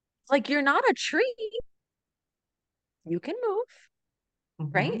 Like, you're not a tree. You can move,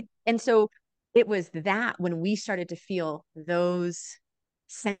 right? mhm. And so it was that when we started to feel those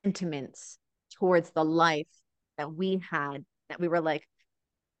sentiments towards the life that we had, that we were like,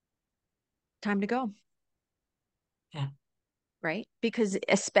 time to go, Yeah. right? Because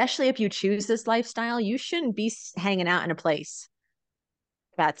especially if you choose this lifestyle, you shouldn't be hanging out in a place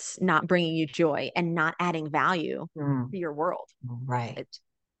that's not bringing you joy and not adding value Mm. to your world. Right.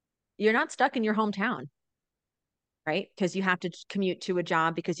 You're not stuck in your hometown, right? Because you have to commute to a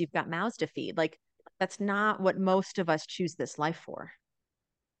job because you've got mouths to feed. Like, that's not what most of us choose this life for,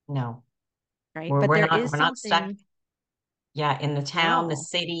 No, right? we're But we're there not is we're not stuck, something, yeah, in the town, the no,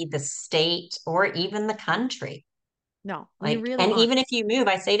 city, the state, or even the country. no, we Like, really and aren't. even if you move,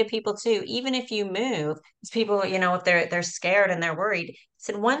 I say to people too, even if you move, it's people, if they're scared and they're worried,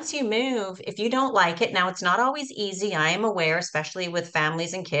 said once you move, if you don't like it, now it's not always easy, I am aware, especially with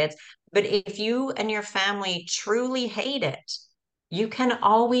families and kids, but if you and your family truly hate it, you can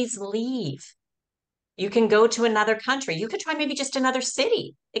always leave. You can go to another country. You could try maybe just another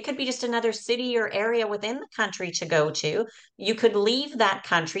city. It could be just another city or area within the country to go to. You could leave that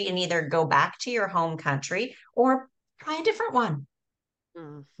country and either go back to your home country or try a different one.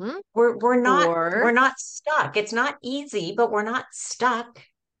 Mm-hmm. We're not Or we're not stuck. It's not easy, but we're not stuck.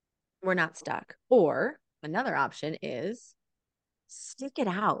 we're not stuck. Or another option is stick it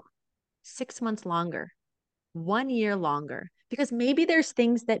out 6 months longer, 1 year longer, because maybe there's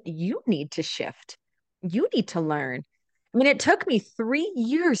things that you need to shift. You need to learn. I mean, it took me 3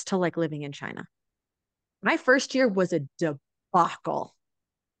 years to like living in China. My first year was a debacle.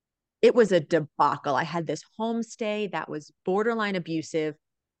 It was a debacle. I had this homestay that was borderline abusive.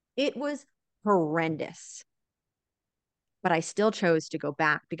 It was horrendous. But I still chose to go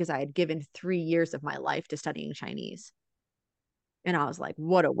back because I had given 3 years of my life to studying Chinese. And I was like,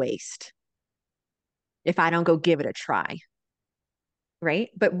 what a waste if I don't go give it a try. Right.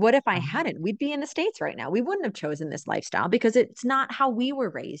 But what if I Right. hadn't? We'd be in the States right now. We wouldn't have chosen this lifestyle because it's not how we were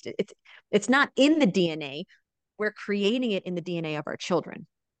raised. It's not in the DNA. We're creating it in the DNA of our children.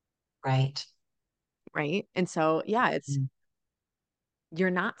 Right. Right. And so, yeah, it's Mm. you're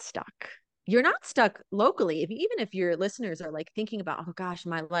not stuck. You're not stuck locally. Even if your listeners are like thinking about, oh gosh,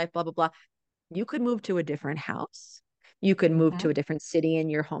 my life, blah, blah, blah, you could move to a different house. You could move to Mhm. a different city in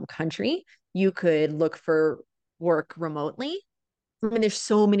your home country. You could look for work remotely. I mean, there's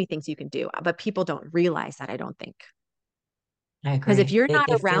so many things you can do, but people don't realize that, I don't think. I Because if agree. you're They not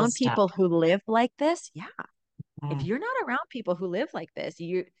they feel around stuck. people who live like this, yeah, if Mm. you're not around people who live like this,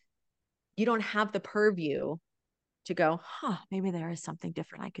 you don't have the purview to go, huh, maybe there is something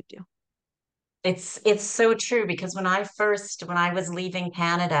different I could do. It's so true because when I was leaving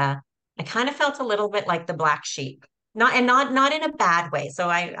Canada, I kind of felt a little bit like the black sheep. Not in a bad way. So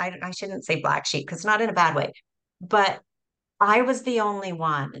I shouldn't say black sheep because not in a bad way. But I was the only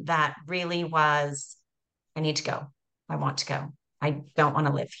one that really was, I need to go. I want to go. I don't want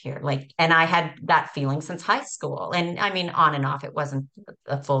to live here. Like, and I had that feeling since high school. And I mean, on and off, it wasn't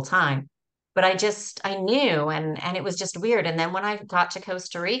a full time, but I knew, and it was just weird. And then when I got to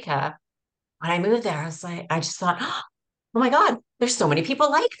Costa Rica, when I moved there, I was like, I just thought, oh my God, there's so many people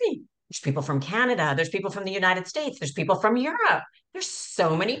like me. There's people from Canada. There's people from the United States. There's people from Europe. There's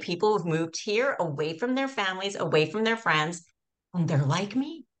so many people who've moved here away from their families, away from their friends, and they're like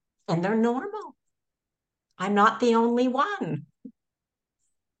me and they're normal. I'm not the only one.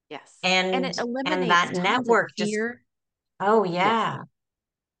 Yes. And And it and eliminates that tons of network just, fear. oh Yes. yeah.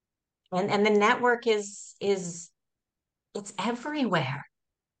 And the network is it's everywhere.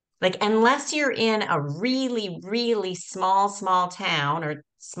 Like, unless you're in a really, really small town or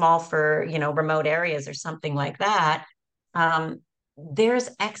small for, remote areas or something like that, um, there's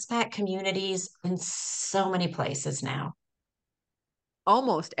expat communities in so many places now,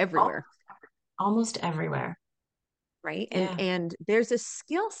 Almost Al- everywhere, almost everywhere. right? And Yeah. and there's a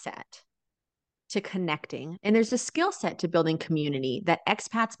skill set to connecting and there's a skill set to building community that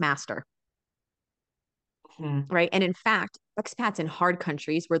expats master, Mhm. right? And in fact, expats in hard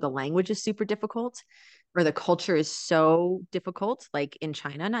countries where the language is super difficult, where the culture is so difficult, like in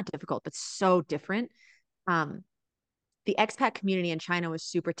China, not difficult, but so different. Um, the expat community in China was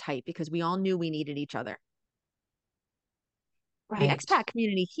super tight because we all knew we needed each other. The Right. expat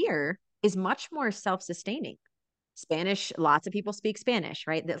community here is much more self-sustaining. Spanish, lots of people speak Spanish,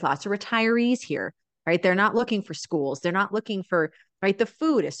 right? There's lots of retirees here, right? They're not looking for schools. They're not looking for, right? The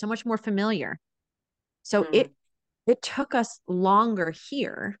food is so much more familiar. So Mm. it took us longer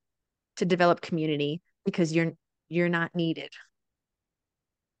here to develop community because you're not needed,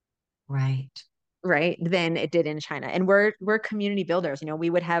 Right. right? Than it did in China. And we're community builders. You know, we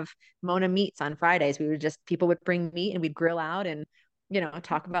would have Mona meets on Fridays. We would just people would bring meat and we'd grill out and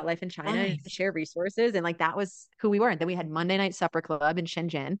talk about life in China and Nice. share resources. And like that was who we were. And then we had Monday night supper club in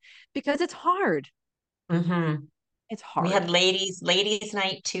Shenzhen because it's hard. Hmm. It's We had hard. ladies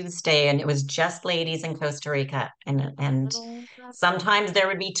night Tuesday, and it was just ladies in Costa Rica, and Oh, that's sometimes there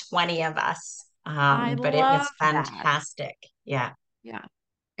would be 20 of us. I But it was love that. fantastic. Yeah. Yeah.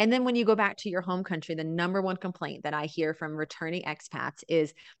 And then when you go back to your home country, the number one complaint that I hear from returning expats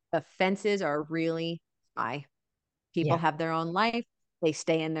is the fences are really high. People Yeah. have their own life, they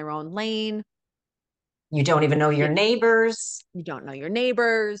stay in their own lane. You don't even know your You, neighbors. you don't know your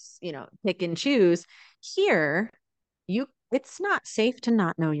neighbors, pick and choose. Here, it's not safe to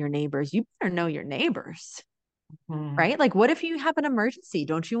not know your neighbors. You better know your neighbors, Hmm. right? Like what if you have an emergency?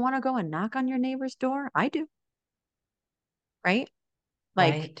 Don't you want to go and knock on your neighbor's door? I do, right?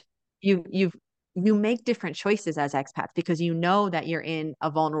 Like Right. you you make different choices as expats because you know that you're in a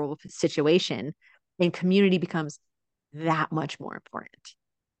vulnerable situation and community becomes that much more important.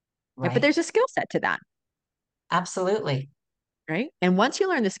 Right? But there's Right. a skill set to that, Absolutely. right? And once you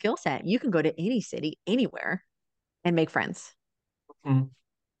learn the skill set, you can go to any city, anywhere and make friends. Mhm.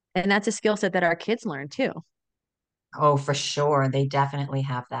 And that's a skill set that our kids learn too, Oh, for sure. They definitely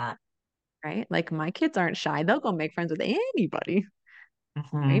have that. right? Like my kids aren't shy. They'll go make friends with anybody,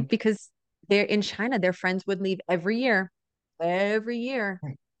 right? Hmm. Because they're in China, their friends would leave every year. Every year,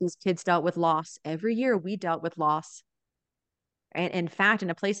 Right. these kids dealt with loss. Every year we dealt with loss. And in fact, in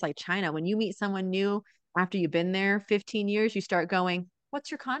a place like China, when you meet someone new after you've been there 15 years, you start going,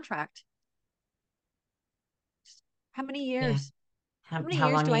 what's your contract? How many Yeah. years? How many How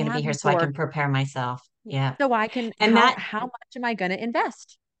years long are do you I going to be have here you so I for? can prepare myself? Yeah. So I can, And how much am I going to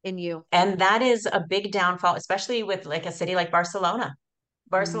invest in you? that is a big downfall, especially with like a city like Barcelona.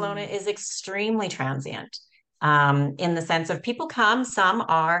 Barcelona Mm, is extremely transient, in the sense of people come, some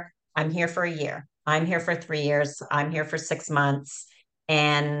are, I'm here for a year, I'm here for 3 years, I'm here for 6 months.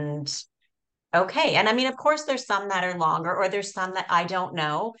 And okay. And I mean, of course, there's some that are longer, or there's some that I don't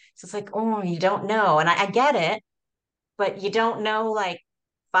know. So it's like, oh, you don't know. And I get it, but you don't know, like,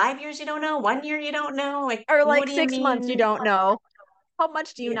 5 years, you don't know, 1 year, you don't know. Like, or what like do you 6 months, you mean? don't know. How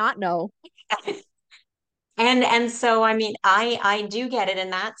much do you Yeah. not know? And so I mean I do get it,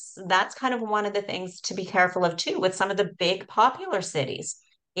 and that's kind of one of the things to be careful of too with some of the big popular cities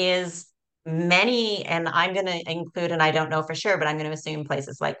is many, and I'm going to include, and I don't know for sure, but I'm going to assume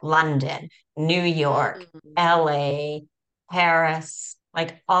places like London, New York, Mm. LA, Paris,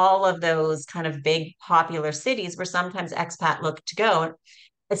 like all of those kind of big popular cities where sometimes expat look to go,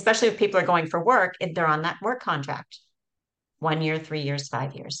 especially if people are going for work, if they're on that work contract, 1 year, 3 years,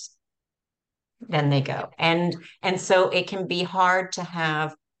 5 years, then they Yep. go. And so it can be hard to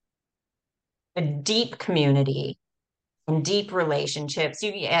have a deep community and deep relationships.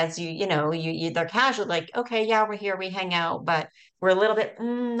 They're casual, like, okay, yeah, we're here, we hang out, but we're a little bit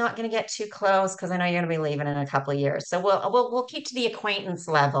not going to get too close because I know you're going to be leaving in a couple of years. So we'll keep to the acquaintance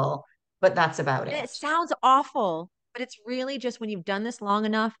level, but that's about And it. it sounds awful, but it's really just when you've done this long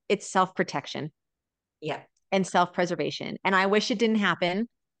enough, it's self-protection Yeah, and self-preservation. And I wish it didn't happen,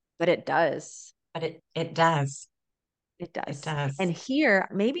 but it does. but it does. It It does. And does. here,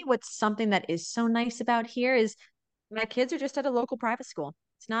 maybe what's something that is so nice about here is my kids are just at a local private school.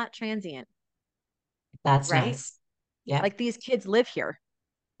 It's not transient, That's right? nice. Yeah. Like these kids live here.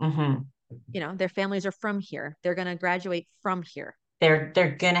 Hmm. Their families are from here. They're going to graduate from here. They're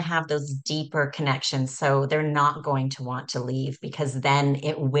going to have those deeper connections, so they're not going to want to leave because then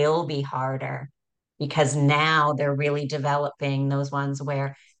it will be harder because now they're really developing those ones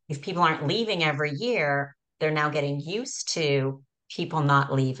where if people aren't leaving every year, they're now getting used to people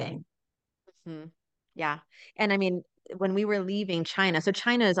not leaving. Hmm. Yeah. And I mean, when we were leaving China, so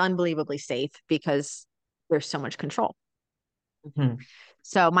China is unbelievably safe because there's so much control. Hmm.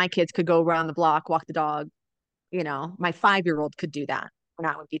 So my kids could go around the block, walk the dog. My 5-year-old could do that. And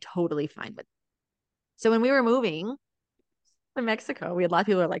I would be totally fine with it. So when we were moving to Mexico, we had a lot of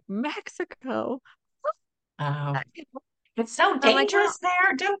people who are like, Mexico. Oh, it's so I'm like, well, dangerous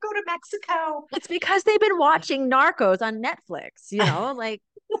there. Don't go to Mexico. it's because they've been watching Narcos on Netflix, like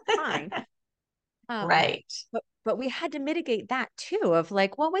fine. Um, Right. but we had to mitigate that too, of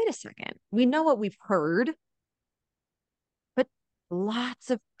like, well, wait a second. We know what we've heard, but lots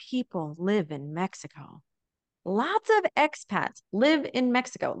of people live in Mexico. Lots of expats live in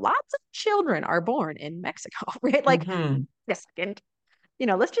Mexico. Lots of children are born in Mexico, right? Like, Hmm. wait a second,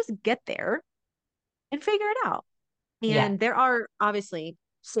 let's just get there and figure it out. Yeah, And there are obviously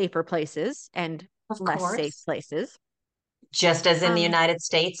safer places and of less safe course. places. Just as in the Um, United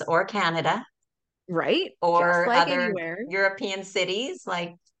States or Canada right? Just or like other anywhere, European cities,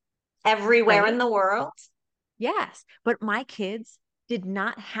 like everywhere in right? the world. Yes. But my kids did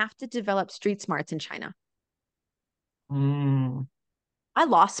not have to develop street smarts in China. Mm. I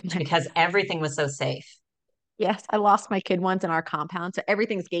lost my Because everything was so safe. Yes, I lost my kid once in our compound. So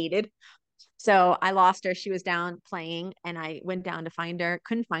everything's gated. So I lost her. She was down playing and I went down to find her,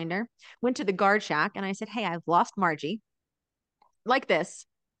 couldn't find her. Went to the guard shack and I said, "Hey, I've lost Margie." Like this,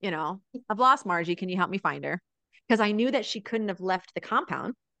 you know, "I've lost Margie. Can you help me find her?" Because I knew that she couldn't have left the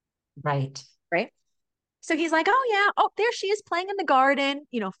compound, Right. right? So he's like, "Oh yeah, oh there she is playing in the garden."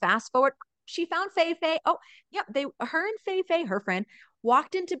 Fast forward, she found Fei Fei. Oh, yep, her and Fei Fei, her friend,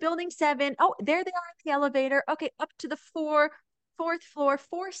 walked into building 7. Oh, there they are at the elevator. Okay, up to the fourth floor,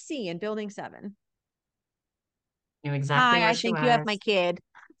 4C in building 7. Knew exactly "Hi, where I she think you have my was. kid."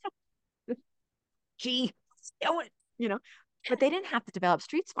 Gee, do it, you know. But they didn't have to develop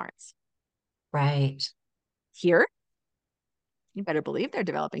street smarts. Right. Here, you better believe they're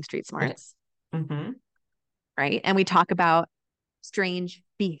developing street smarts, Mm-hmm. right? And we talk about strange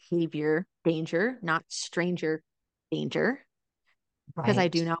behavior danger, not stranger danger, because I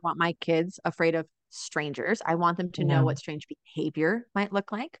Right. do not want my kids afraid of strangers. I want them to know No. what strange behavior might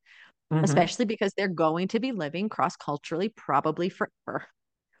look like, Mm-hmm. especially because they're going to be living cross culturally probably forever.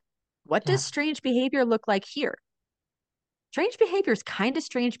 What does Yeah. strange behavior look like here? Strange behavior is kind of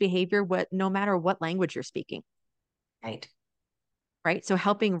strange behavior no matter what language you're speaking, Right. right? So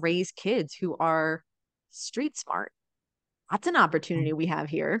helping raise kids who are street smart, that's an opportunity we have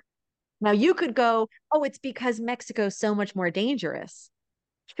here. Now you could go, "Oh, it's because Mexico's so much more dangerous."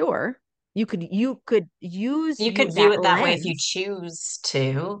 Sure. You could use You could view that it that way if you lens, choose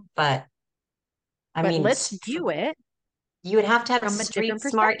to, but I but mean, let's view it you would have to have from a street different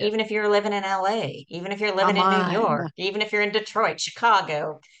smart perspective. even if you're living in LA, even if you're living Come in New on. York, even if you're in Detroit,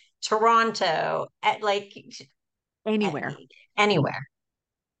 Chicago, Toronto, at, Anywhere, anywhere.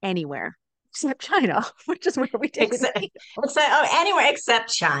 anywhere except China, which is where we didn't Except, need anywhere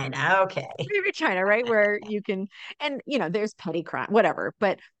except China. Okay. maybe China, right? Where you can, and there's petty crime, whatever,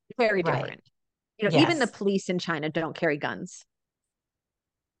 but very Right. different. Even the Yes. police in China don't carry guns,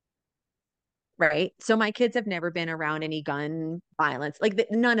 right? So my kids have never been around any gun violence, like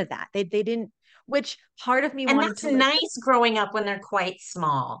none of that. They didn't, which part of me And wanted that's to like, nice growing up when they're quite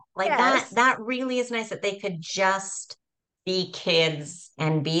small. Like yes, that really is nice that they could just be kids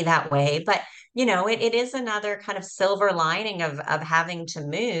and be that way. But it is another kind of silver lining of having to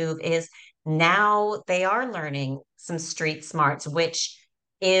move is now they are learning some street smarts, which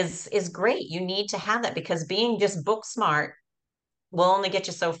is great. You need to have that because being just book smart will only get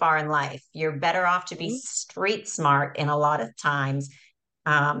you so far in life. You're better off to be mhm, street smart in a lot of times,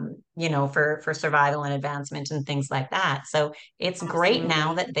 for survival and advancement and things like that. So it's great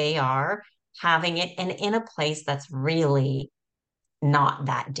now absolutely. that they are. having it and in a place that's really not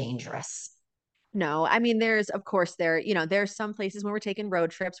that dangerous. No, I mean, there's, of course, there's some places when we're taking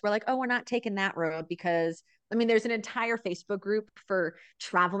road trips, we're like, oh, we're not taking that road because, I mean, there's an entire Facebook group for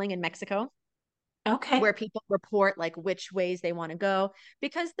traveling in Mexico Okay. where people report like which ways they want to go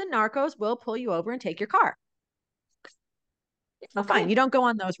because the narcos will pull you over and take your car. Fine, Okay. you don't go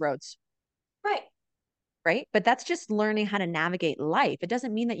on those roads, Right. right? But that's just learning how to navigate life. It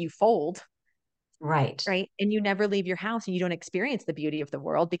doesn't mean that you fold, Right. right? And you never leave your house and you don't experience the beauty of the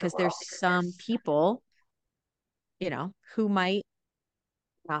world The because world there's because some there's people, who might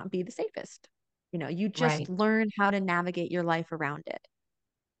not be the safest. You just right. learn how to navigate your life around it,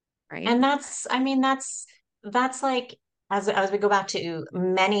 right? And that's, I mean, that's like as we go back to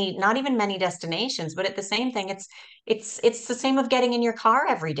many, not even many destinations, but at the same thing, it's the same of getting in your car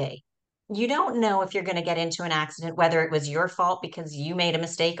every day. You don't know if you're going to get into an accident, whether it was your fault because you made a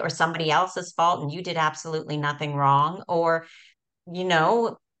mistake or somebody else's fault and you did absolutely nothing wrong, or, you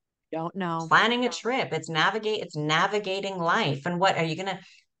know, Don't know. planning a trip. It's navigating life. And what are you gonna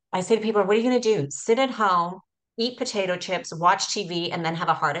I say to people, what are you gonna do? Sit at home, eat potato chips, watch TV, and then have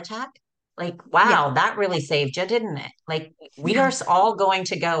a heart attack? Like, Yeah. wow, that really saved you, didn't it? Like, we are Yeah. all going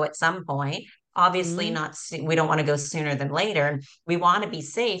to go at some point. Obviously, Mm, not we don't want to go sooner than later. And we want to be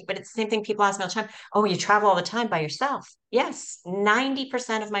safe, but it's the same thing people ask me all the time. Oh, you travel all the time by yourself? Yes,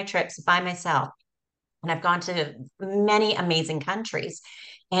 90% of my trips by myself, and I've gone to many amazing countries.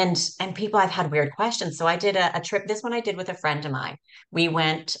 And people, I've had weird questions. So I did a trip. This one I did with a friend of mine. We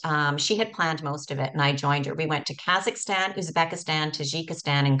went, she had planned most of it and I joined her. We went to Kazakhstan, Uzbekistan,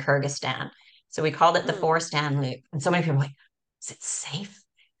 Tajikistan, and Kyrgyzstan. So we called it the mm, four stand loop. And so many people were like, is it safe?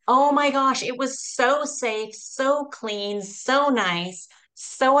 Oh my gosh, it was so safe, so clean, so nice,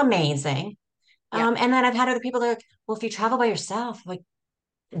 so amazing. yeah. And then I've had other people that are like, well, if you travel by yourself, like,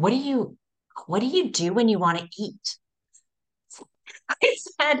 what do you what do you do when you want to eat? I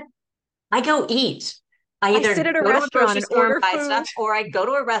said, I go eat. I I sit either at a go to a restaurant grocery and store and order buy stuff, food. or I go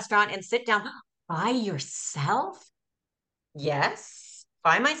to a restaurant and sit down by yourself. Yes,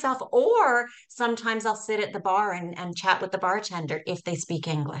 by myself. Or sometimes I'll sit at the bar and chat with the bartender if they speak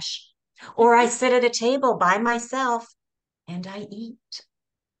English. Or I Mhm. sit at a table by myself and I eat.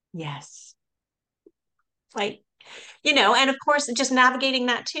 Yes. Like, and of course, just navigating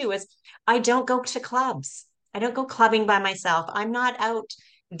that too is I don't go to clubs. I don't go clubbing by myself. I'm not out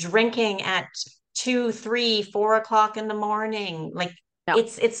drinking at 2, 3, 4 o'clock in the morning. Like No,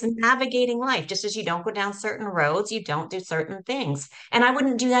 it's navigating life. Just as you don't go down certain roads, you don't do certain things. And I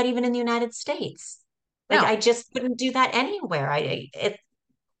wouldn't do that even in the United States. Like no. I just wouldn't do that anywhere. If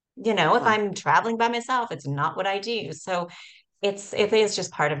No. I'm traveling by myself, it's not what I do. So it is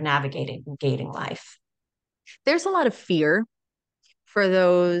just part of navigating life. There's a lot of fear for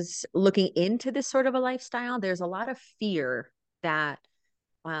those looking into this sort of a lifestyle. There's a lot of fear that,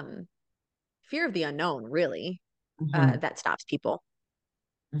 um, fear of the unknown, really, Hmm. that stops people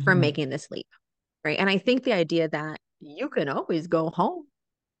from Hmm. making this leap, right? And I think the idea that you can always go home,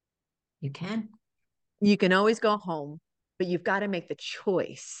 You can. you can always go home, but you've got to make the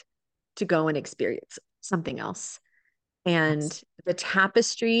choice to go and experience something else. And Yes. the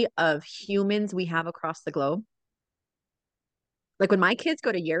tapestry of humans we have across the globe. Like when my kids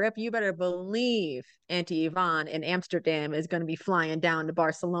go to Europe, you better believe Auntie Yvonne in Amsterdam is going to be flying down to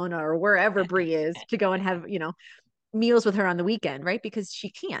Barcelona or wherever Brie is to go and have, meals with her on the weekend, right? Because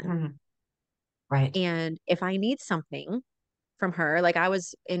she can. Mhm. Right. And if I need something from her, like I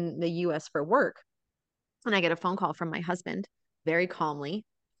was in the US for work and I get a phone call from my husband very calmly.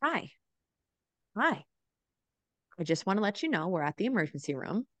 Hi, hi. I just want to let you know we're at the emergency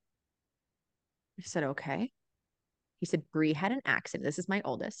room. I said, okay. He said, Bree had an accident. This is my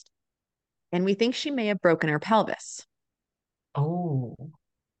oldest. And we think she may have broken her pelvis. Oh,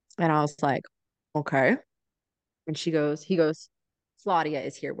 And I was like, okay. And he goes, Claudia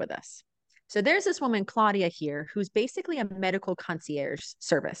is here with us. So there's this woman, Claudia, here, who's basically a medical concierge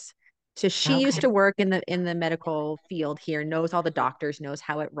service. So she used okay. to work in the medical field here, knows all the doctors, knows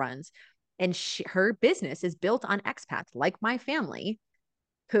how it runs. And her business is built on expats like my family,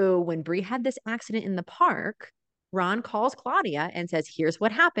 who, when Bree had this accident in the park, Ron calls Claudia and says, here's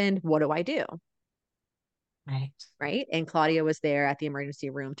what happened. What do I do? Right. Right. And Claudia was there at the emergency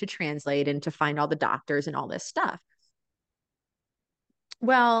room to translate and to find all the doctors and all this stuff.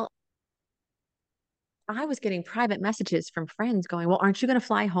 Well, I was getting private messages from friends going, well, aren't you going to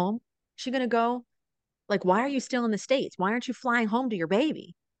fly home? Is she going to go? Like, why are you still in the States? Why aren't you flying home to your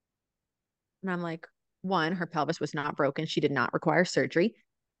baby? And I'm like, one, her pelvis was not broken. She did not require surgery.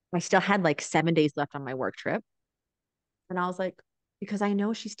 I still had like 7 days left on my work trip. And I was like, because I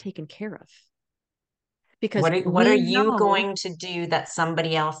know she's taken care of. Because What are we you know going to do that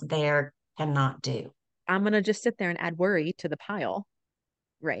somebody else there cannot do? I'm going to just sit there and add worry to the pile,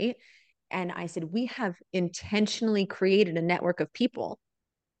 right? And I said, we have intentionally created a network of people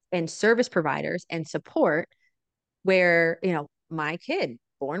and service providers and support where, my kid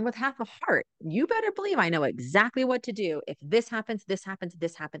born with half a heart, you better believe I know exactly what to do. If this happens, this happens,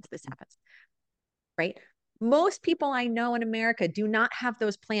 this happens, this happens, right? Most people I know in America do not have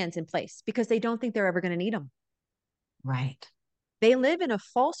those plans in place because they don't think they're ever going to need them. Right. They live in a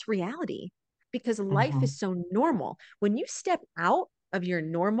false reality because life Hmm. is so normal. When you step out of your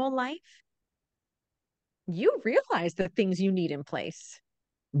normal life, you realize the things you need in place,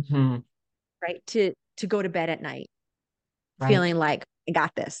 Hmm. right? To go to bed at night, Right. feeling like I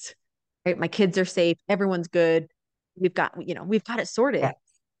got this, right? My kids are safe, everyone's good. We've got it sorted. Yeah.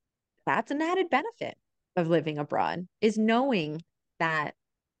 That's an added benefit of living abroad is knowing that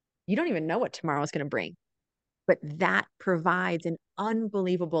you don't even know what tomorrow is going to bring, but that provides an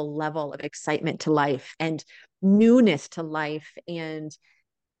unbelievable level of excitement to life and newness to life and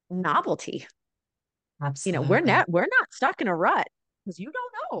novelty. We're Absolutely. not we're not stuck in a rut because you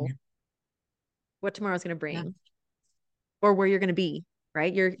don't know Yeah. what tomorrow's going to Yeah. bring or where you're going to be,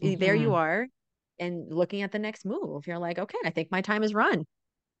 right? You're there, you Hmm. are, and looking at the next move. You're like, okay, I think my time is run.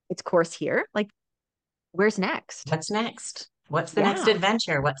 Its course here. Like, where's next? What's next? What's the next Yeah,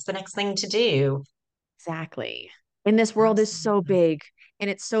 adventure? What's the next thing to do? exactly. And this world is so Absolutely. big and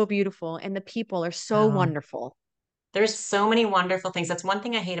it's so beautiful and the people are so Oh, wonderful. there's so many wonderful things. That's one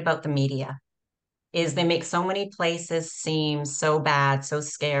thing I hate about the media is they make so many places seem so bad, so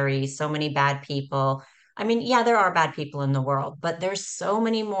scary, so many bad people. I mean, yeah, there are bad people in the world, but there's so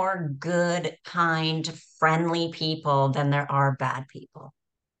many more good, kind, friendly people than there are bad people.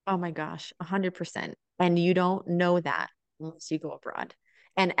 Oh my gosh, 100%. And you don't know that unless you go abroad.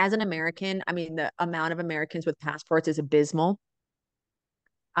 And as an American, I mean, the amount of Americans with passports is abysmal.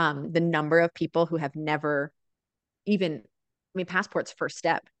 The number of people who have never even, I mean, passport's first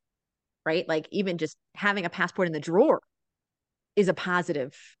step, right? Like even just having a passport in the drawer is a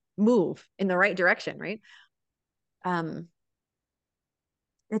positive move in the right direction, right? Um,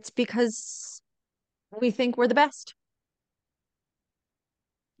 it's because we think we're the best.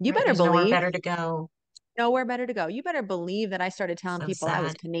 You Right? better There's nowhere believe better to go. nowhere better to go. You better believe that I started telling So people I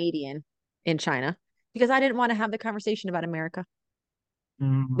was sad. Canadian in China because I didn't want to have the conversation about America.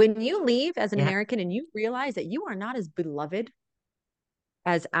 Mm, When you leave as an yeah. American and you realize that you are not as beloved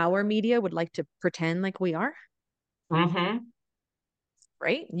as our media would like to pretend like we are, Hmm.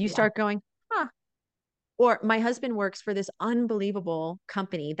 right? You Yeah. start going, huh. Or my husband works for this unbelievable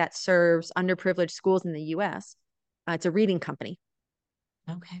company that serves underprivileged schools in the US. It's a reading company.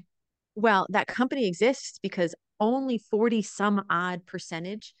 Okay. Well, that company exists because only 40 some odd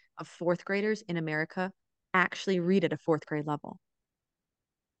percentage of fourth graders in America actually read at a fourth grade level.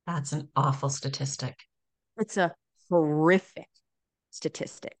 That's an awful statistic. It's a horrific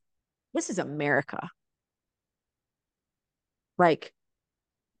statistic. This is America. Like,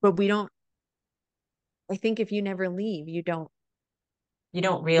 but we don't, I think if you never leave, you don't, You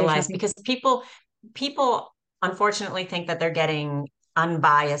don't there's realize nothing. because people unfortunately think that they're getting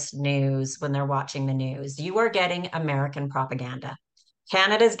unbiased news when they're watching the news. You are getting American propaganda.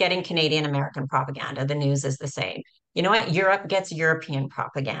 Canada's getting Canadian American propaganda. The news is the same. You know what? Europe gets European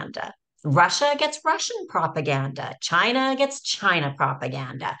propaganda. Russia gets Russian propaganda. China gets China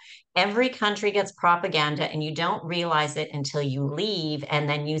propaganda. Every country gets propaganda, and you don't realize it until you leave, and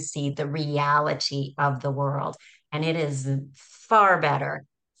then you see the reality of the world. And it is far better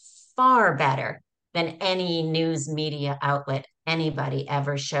than any news media outlet anybody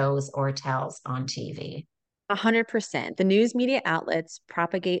ever shows or tells on TV. 100%. The news media outlets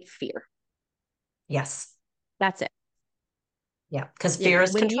propagate fear. Yes. That's it. Yeah. Because fear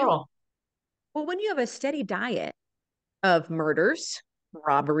is control. When you have a steady diet of murders,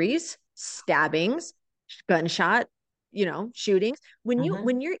 robberies, stabbings, gunshot, shootings, Hmm.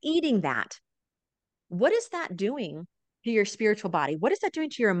 when you're eating that, what is that doing to your spiritual body? What is that doing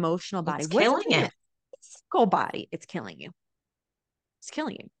to your emotional body? It's What is it killing doing to you. your physical body? It's killing you. It's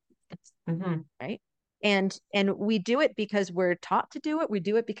killing you, Hmm. right? And we do it because we're taught to do it. We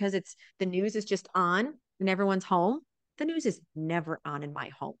do it because it's the news is just on and everyone's home. The news is never on in my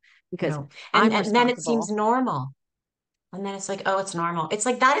home because No. I'm And then it seems responsible. normal. And then it's like, oh, it's normal. It's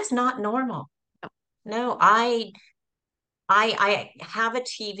like that is not normal. No, No, I have a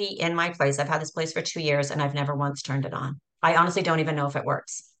TV in my place. I've had this place for 2 years and I've never once turned it on. I honestly don't even know if it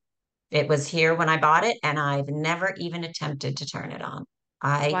works. It was here when I bought it and I've never even attempted to turn it on.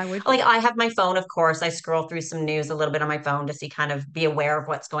 Why would you? I have my phone, of course. I scroll through some news a little bit on my phone to see kind of be aware of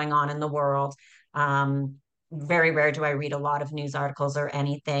what's going on in the world. Um, Very rare do I read a lot of news articles or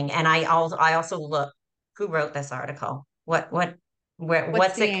anything. And I also look who wrote this article? What's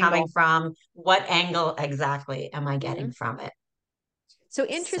What's the it coming angle? from? What angle exactly am I getting Mhm. from it? So So,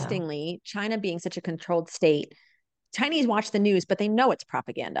 interestingly, China being such a controlled state, Chinese watch the news, but they know it's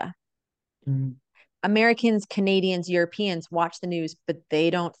propaganda. mm, Americans, Canadians, Europeans watch the news, but they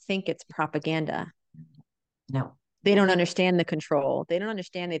don't think it's propaganda. no. They don't understand the control. They don't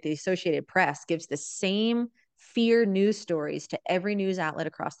understand that the Associated Press gives the same fear news stories to every news outlet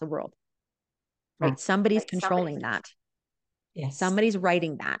across the world, Mm, right? Somebody's right. Somebody, controlling that. yes. Somebody's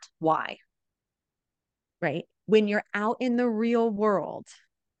writing that. Why? Right? When you're out in the real world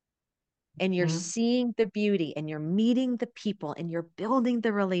and you're Mm, seeing the beauty and you're meeting the people and you're building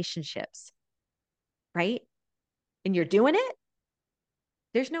the relationships, right? And you're doing it,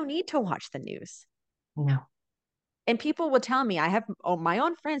 there's no need to watch the news. no. And people will tell me, I have my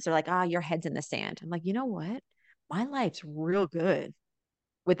own friends are like, ah, your head's in the sand. I'm like, you know what? My life's real good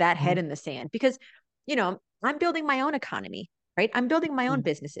with that head Mm, in the sand because, I'm building my own economy, right? I'm building my own mm,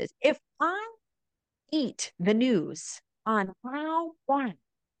 businesses. If I eat the news on how bad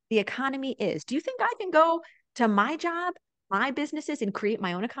the economy is, do you think I can go to my job, my businesses, and create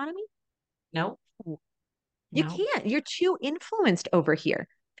my own economy? no, You no. can't. You're too influenced over here.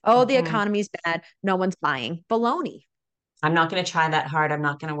 Oh, the Mhm. economy's bad. No one's buying. Baloney. I'm not going to try that hard. I'm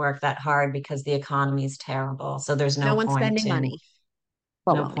not going to work that hard because the economy is terrible. So there's No one's spending money.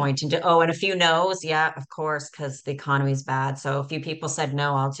 no Baloney. point in, oh, and a few no's. Yeah, of course, because the economy's bad. So a few people said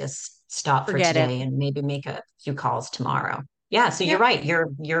no, I'll just stop for Forget it. today and maybe make a few calls tomorrow. Yeah, so you're Yeah. right.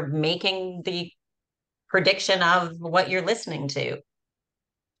 You're making the prediction of what you're listening to.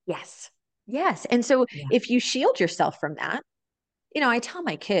 Yes. Yes. And so Yeah. if you shield yourself from that, I tell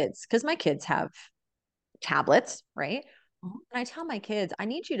my kids, because my kids have tablets, right? Mhm. And I tell my kids, I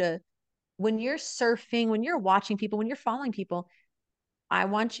need you to, when you're surfing, when you're watching people, when you're following people, I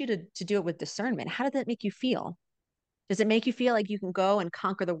want you to do it with discernment. How does that make you feel? Does it make you feel like you can go and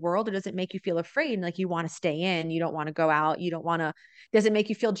conquer the world, or does it make you feel afraid and like you want to stay in, you don't want to go out, you don't want to, does it make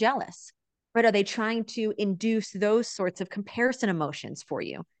you feel jealous? Right? Are they trying to induce those sorts of comparison emotions for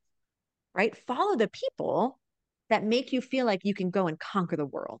you? Right? Follow the people that make you feel like you can go and conquer the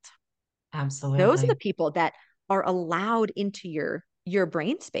world. Those are the Absolutely. people that are allowed into your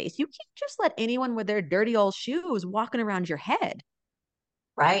brain space. You can't just let anyone with their dirty old shoes walking around your head.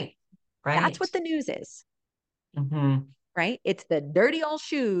 Right. That's Right. what the news is, Hmm. right? It's the dirty old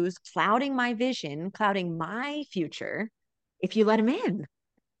shoes clouding my vision, clouding my future if you let them in,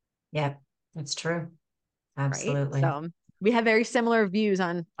 Yep. It's true. right? Absolutely. So we have very similar views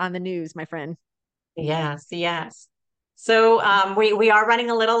on the news, my friend. Yes, yes. So we are running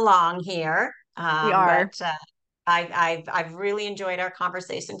a little long here, We are. but I've really enjoyed our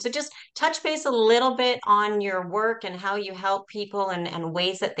conversation. So just touch base a little bit on your work and how you help people and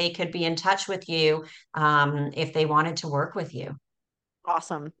ways that they could be in touch with you if they wanted to work with you.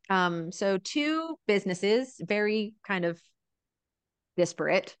 Awesome. So two businesses, very kind of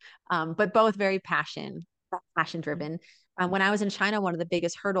disparate, but both very passion driven. When I was in China, one of the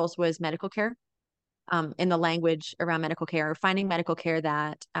biggest hurdles was medical care. In the language around medical care, finding medical care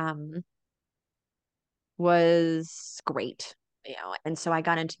that was great. And so I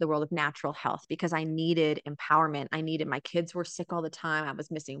got into the world of natural health because I needed empowerment. My kids were sick all the time. I was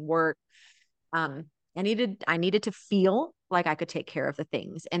missing work. Um, I needed to feel like I could take care of the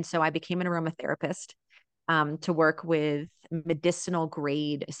things. And so I became an aromatherapist to work with medicinal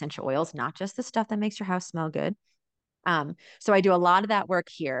grade essential oils, not just the stuff that makes your house smell good. So I do a lot of that work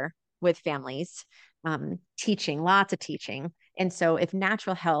here with families, teaching, lots of teaching. And so if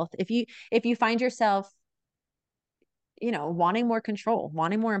natural health, if you find yourself, wanting more control,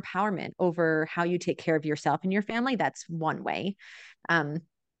 wanting more empowerment over how you take care of yourself and your family, that's one way. Um,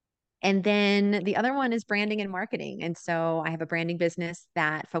 and then the other one is branding and marketing. And so I have a branding business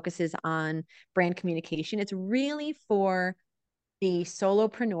that focuses on brand communication. It's really for the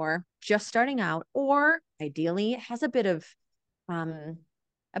solopreneur just starting out, or ideally has um,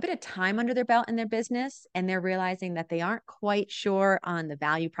 a bit of time under their belt in their business, and they're realizing that they aren't quite sure on the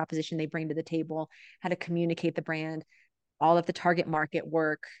value proposition they bring to the table, how to communicate the brand, all of the target market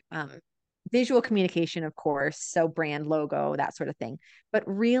work, visual communication, of course, so brand logo, that sort of thing. But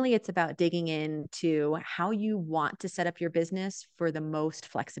really, it's about digging into how you want to set up your business for the most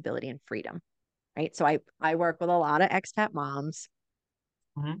flexibility and freedom, right? So I work with a lot of expat moms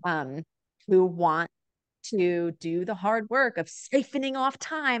Mhm. um, who want to do the hard work of siphoning off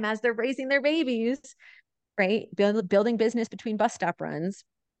time as they're raising their babies, right? Building business between bus stop runs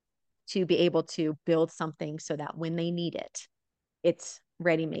to be able to build something so that when they need it, it's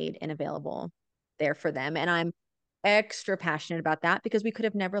ready made and available there for them. And I'm extra passionate about that because we could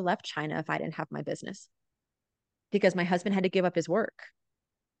have never left China if I didn't have my business, because my husband had to give up his work.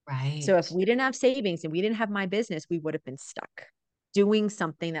 So Right. if we didn't have savings and we didn't have my business, we would have been stuck doing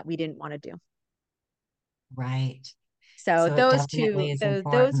something that we didn't want to do. Right. So So it definitely is those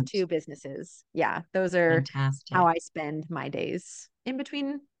important. two businesses, yeah, those are how Fantastic. I spend my days in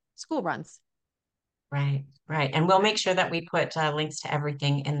between school runs. Right, right. And we'll make sure that we put links to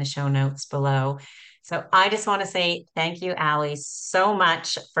everything in the show notes below. So I just want to say thank you, Allie, so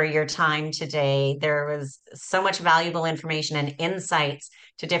much for your time today. There was so much valuable information and insights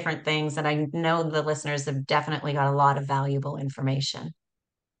to different things that I know the listeners have definitely got a lot of valuable information.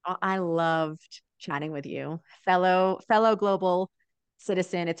 I loved chatting with you, fellow global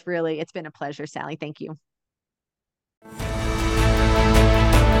citizen. It's been a pleasure, Sally. Thank you.